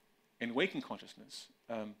 But in waking consciousness,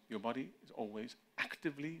 your body is always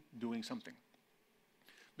actively doing something,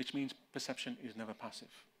 which means perception is never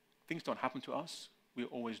passive. Things don't happen to us. We're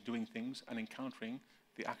always doing things and encountering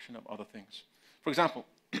the action of other things. For example,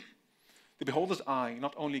 the beholder's eye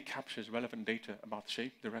not only captures relevant data about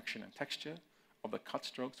shape, direction, and texture of the cut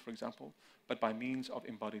strokes, for example, but by means of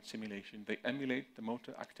embodied simulation, they emulate the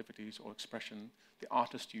motor activities or expression the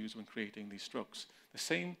artist used when creating these strokes. The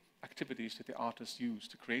same activities that the artist used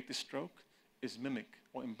to create this stroke is mimic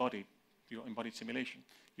or embodied through your embodied simulation.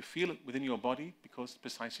 You feel it within your body because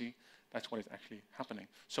precisely that's what is actually happening.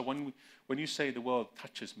 So when you say the world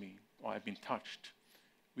touches me, or I've been touched,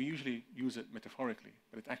 we usually use it metaphorically,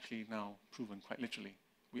 but it's actually now proven quite literally.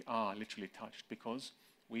 We are literally touched because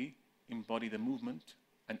we embody the movement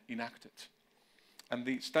and enact it. And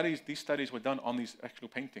these studies were done on these actual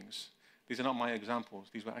paintings. These are not my examples.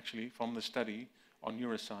 These were actually from the study on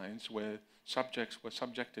neuroscience where subjects were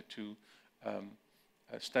subjected to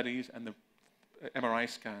studies, and the MRI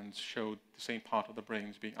scans showed the same part of the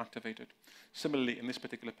brains being activated. Similarly, in this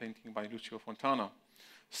particular painting by Lucio Fontana,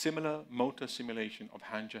 similar motor simulation of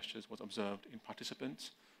hand gestures was observed in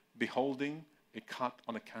participants beholding a cut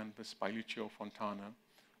on a canvas by Lucio Fontana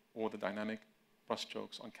or the dynamic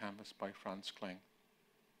brushstrokes on canvas by Franz Kling.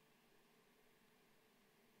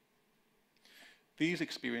 These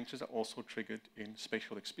experiences are also triggered in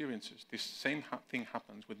spatial experiences. This same thing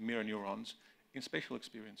happens with mirror neurons in spatial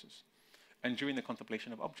experiences and during the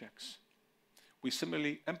contemplation of objects. We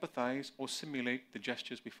similarly empathize or simulate the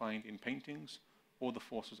gestures we find in paintings or the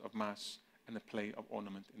forces of mass and the play of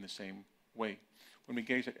ornament in the same way. When we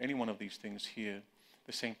gaze at any one of these things here,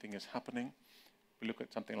 the same thing is happening. We look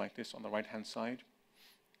at something like this on the right-hand side.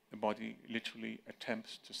 The body literally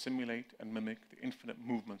attempts to simulate and mimic the infinite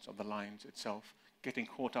movements of the lines itself, getting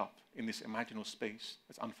caught up in this imaginal space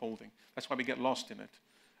that's unfolding. That's why we get lost in it,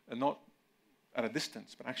 and not at a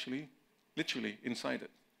distance, but actually, literally inside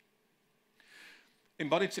it.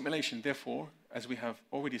 Embodied simulation, therefore, as we have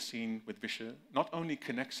already seen with Vischer, not only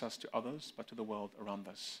connects us to others, but to the world around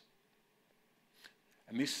us.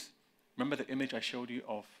 And this, remember the image I showed you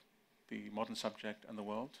of the modern subject and the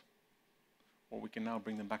world? Or we can now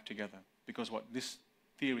bring them back together. Because what this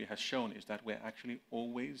theory has shown is that we're actually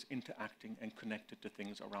always interacting and connected to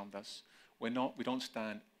things around us. We don't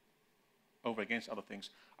stand over against other things.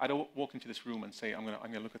 I don't walk into this room and say, I'm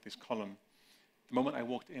going to look at this column. The moment I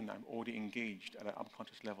walked in, I'm already engaged at an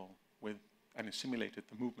unconscious level with and simulated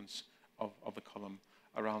the movements of the column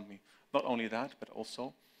around me. Not only that, but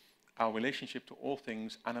also our relationship to all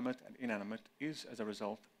things animate and inanimate is, as a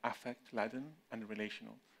result, affect-laden and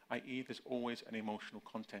relational, i.e. there's always an emotional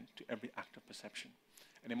content to every act of perception.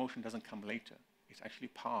 An emotion doesn't come later. It's actually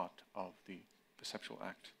part of the perceptual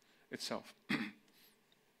act itself.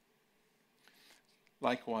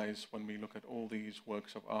 Likewise, when we look at all these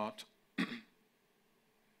works of art,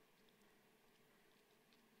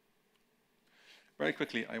 very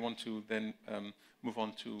quickly, I want to then move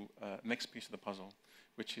on to next piece of the puzzle,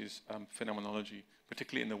 which is phenomenology,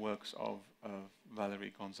 particularly in the works of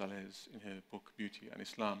Valerie Gonzalez in her book Beauty and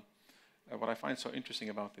Islam. What I find so interesting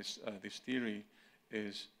about this theory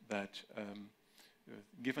is that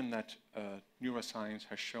given that neuroscience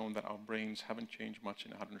has shown that our brains haven't changed much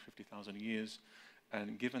in 150,000 years,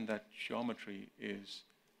 and given that geometry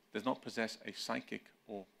does not possess a psychic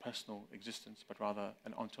or personal existence, but rather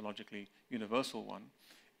an ontologically universal one,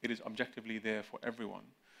 it is objectively there for everyone.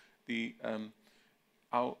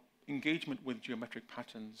 Our engagement with geometric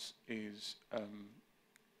patterns is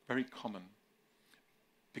very common.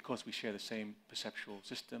 because we share the same perceptual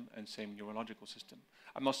system and same neurological system.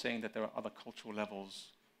 I'm not saying that there are other cultural levels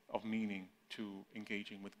of meaning to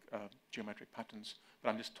engaging with geometric patterns, but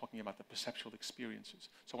I'm just talking about the perceptual experiences.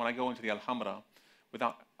 So when I go into the Alhambra,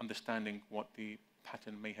 without understanding what the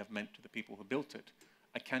pattern may have meant to the people who built it,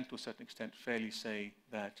 I can, to a certain extent, fairly say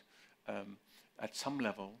that at some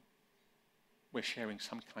level, we're sharing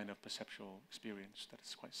some kind of perceptual experience that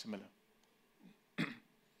is quite similar.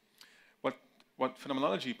 What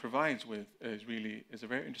phenomenology provides with is a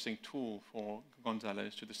very interesting tool for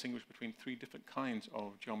Gonzalez to distinguish between three different kinds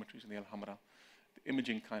of geometries in the Alhambra: the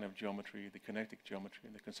imaging kind of geometry, the kinetic geometry,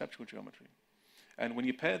 and the conceptual geometry. And when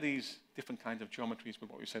you pair these different kinds of geometries with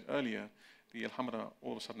what we said earlier, the Alhambra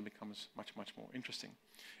all of a sudden becomes much, much more interesting.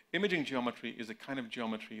 Imaging geometry is a kind of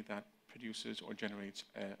geometry that produces or generates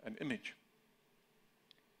an image.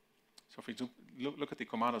 So if we look at the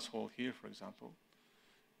Comadas Hall here, for example,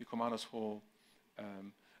 the Comadas Hall,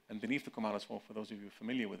 and beneath the Comadas Hall, for those of you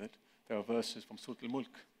familiar with it, there are verses from Surah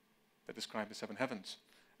Al-Mulk that describe the seven heavens.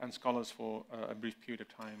 And scholars for a brief period of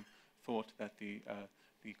time thought that the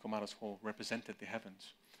Comadas Hall represented the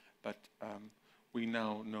heavens. But we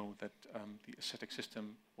now know that the aesthetic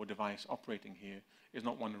system or device operating here is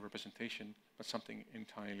not one of representation, but something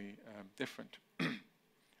entirely different.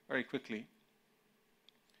 Very quickly,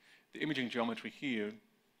 the imaging geometry here,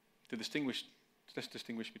 let's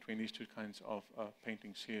distinguish between these two kinds of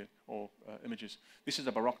paintings here, or images. This is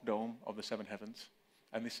a Baroque dome of the seven heavens,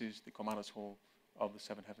 and this is the Comadas Hall of the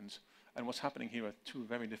seven heavens. And what's happening here are two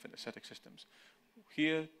very different aesthetic systems.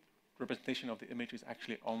 Here, representation of the image is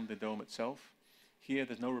actually on the dome itself. Here,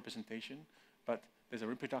 there's no representation, but there's a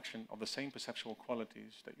reproduction of the same perceptual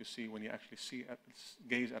qualities that you see when you actually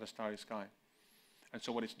gaze at a starry sky. And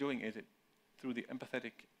so what it's doing is, through the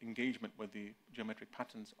empathetic engagement with the geometric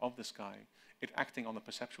patterns of the sky, it's acting on the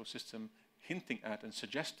perceptual system, hinting at and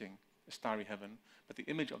suggesting a starry heaven, but the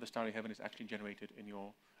image of the starry heaven is actually generated in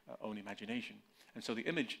your own imagination. And so the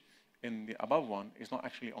image in the above one is not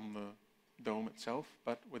actually on the dome itself,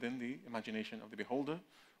 but within the imagination of the beholder,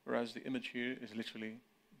 whereas the image here is literally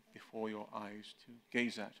before your eyes to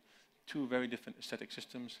gaze at. Two very different aesthetic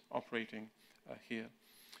systems operating here.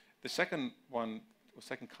 The second one, or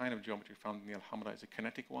second kind of geometry found in the Alhambra, is a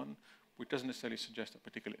kinetic one, which doesn't necessarily suggest a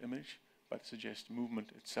particular image, but suggests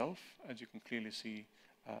movement itself, as you can clearly see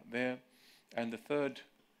there. And the third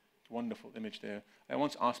wonderful image there, I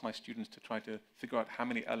once asked my students to try to figure out how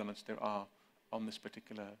many elements there are on this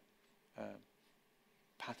particular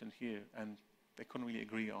pattern here, and they couldn't really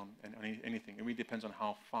agree on anything. It really depends on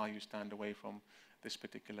how far you stand away from this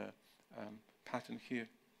particular pattern here.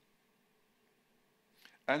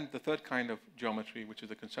 And the third kind of geometry, which is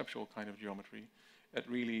the conceptual kind of geometry, it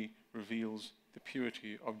really reveals the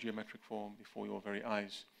purity of geometric form before your very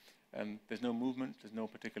eyes. And there's no movement, there's no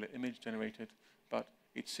particular image generated, but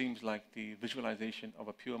it seems like the visualization of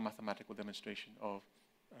a pure mathematical demonstration of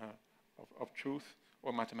truth,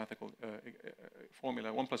 or mathematical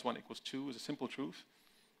formula. 1 + 1 = 2 is a simple truth,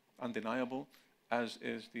 undeniable, as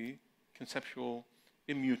is the conceptual,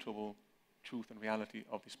 immutable truth and reality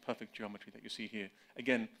of this perfect geometry that you see here.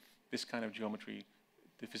 Again, this kind of geometry,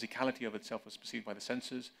 the physicality of itself is perceived by the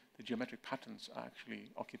senses. The geometric patterns are actually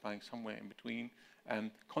occupying somewhere in between,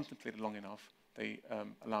 and contemplated long enough, they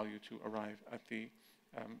allow you to arrive at the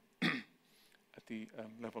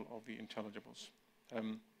level of the intelligibles.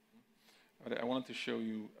 I wanted to show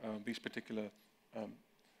you this particular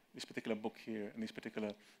book here, and this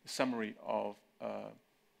particular summary of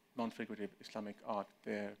non-figurative Islamic art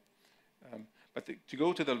there. But to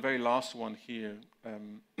go to the very last one here,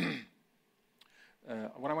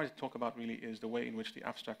 what I want to talk about really is the way in which the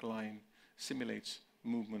abstract line simulates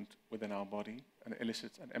movement within our body and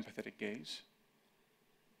elicits an empathetic gaze.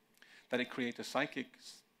 That it creates a psychic,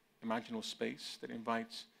 imaginal space that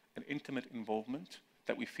invites an intimate involvement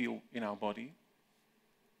that we feel in our body.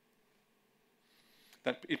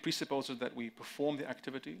 That it presupposes that we perform the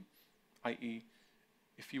activity, i.e.,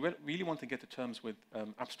 if you really want to get to terms with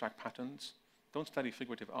abstract patterns, don't study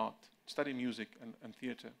figurative art. Study music and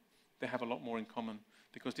theater. They have a lot more in common,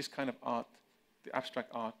 because this kind of art, the abstract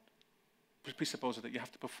art, presupposes that you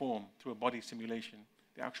have to perform through a body simulation,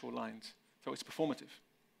 the actual lines. So it's performative.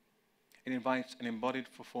 It invites an embodied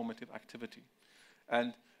performative activity.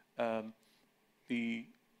 And the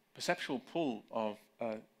perceptual pull of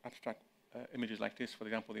abstract images like this, for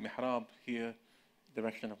example, the mihrab here,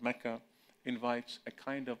 direction of Mecca, invites a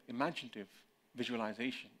kind of imaginative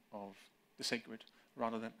visualization of the sacred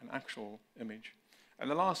rather than an actual image. And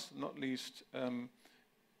the last, not least,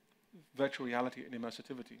 virtual reality and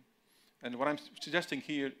immersivity. And what I'm suggesting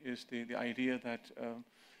here is the idea that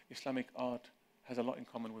Islamic art has a lot in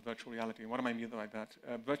common with virtual reality. And what do I mean by that?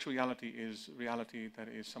 Virtual reality is reality that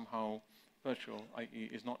is somehow virtual, i.e.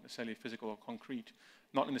 is not necessarily physical or concrete,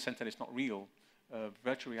 not in the sense that it's not real.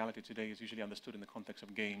 Virtual reality today is usually understood in the context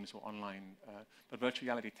of games or online, but virtual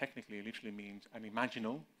reality technically literally means an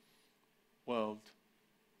imaginal world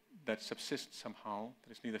that subsists somehow,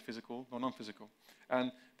 that is neither physical nor non-physical.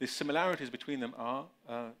 And the similarities between them are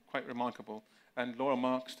quite remarkable. And Laura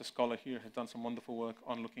Marks, the scholar here, has done some wonderful work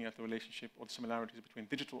on looking at the relationship or the similarities between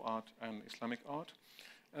digital art and Islamic art.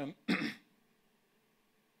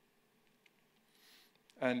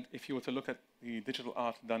 And if you were to look at the digital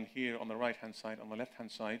art done here on the right-hand side, on the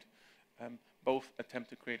left-hand side, both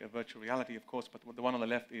attempt to create a virtual reality, of course, but the one on the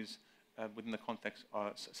left is within the context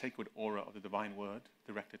of a sacred aura of the divine word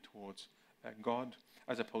directed towards God,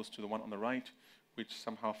 as opposed to the one on the right, which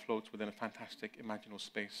somehow floats within a fantastic imaginal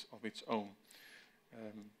space of its own.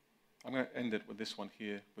 I'm going to end it with this one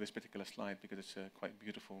here, with this particular slide, because it's quite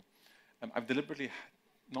beautiful. I've deliberately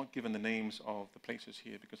not given the names of the places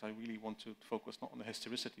here because I really want to focus not on the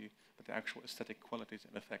historicity, but the actual aesthetic qualities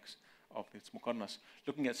and effects of this muqarnas.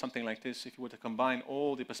 Looking at something like this, if you were to combine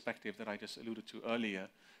all the perspectives that I just alluded to earlier,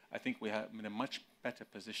 I think we are in a much better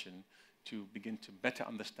position to begin to better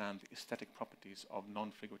understand the aesthetic properties of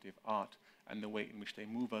non-figurative art and the way in which they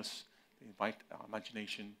move us, they invite our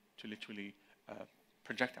imagination to literally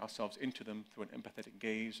project ourselves into them through an empathetic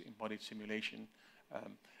gaze, embodied simulation,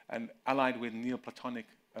 and allied with Neoplatonic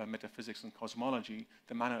metaphysics and cosmology,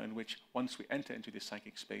 the manner in which once we enter into this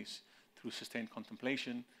psychic space, through sustained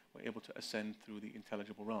contemplation, we're able to ascend through the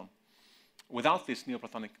intelligible realm. Without this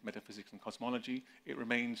Neoplatonic metaphysics and cosmology, it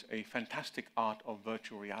remains a fantastic art of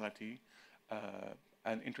virtual reality,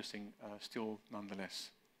 and interesting still nonetheless.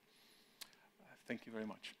 Thank you very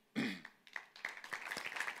much.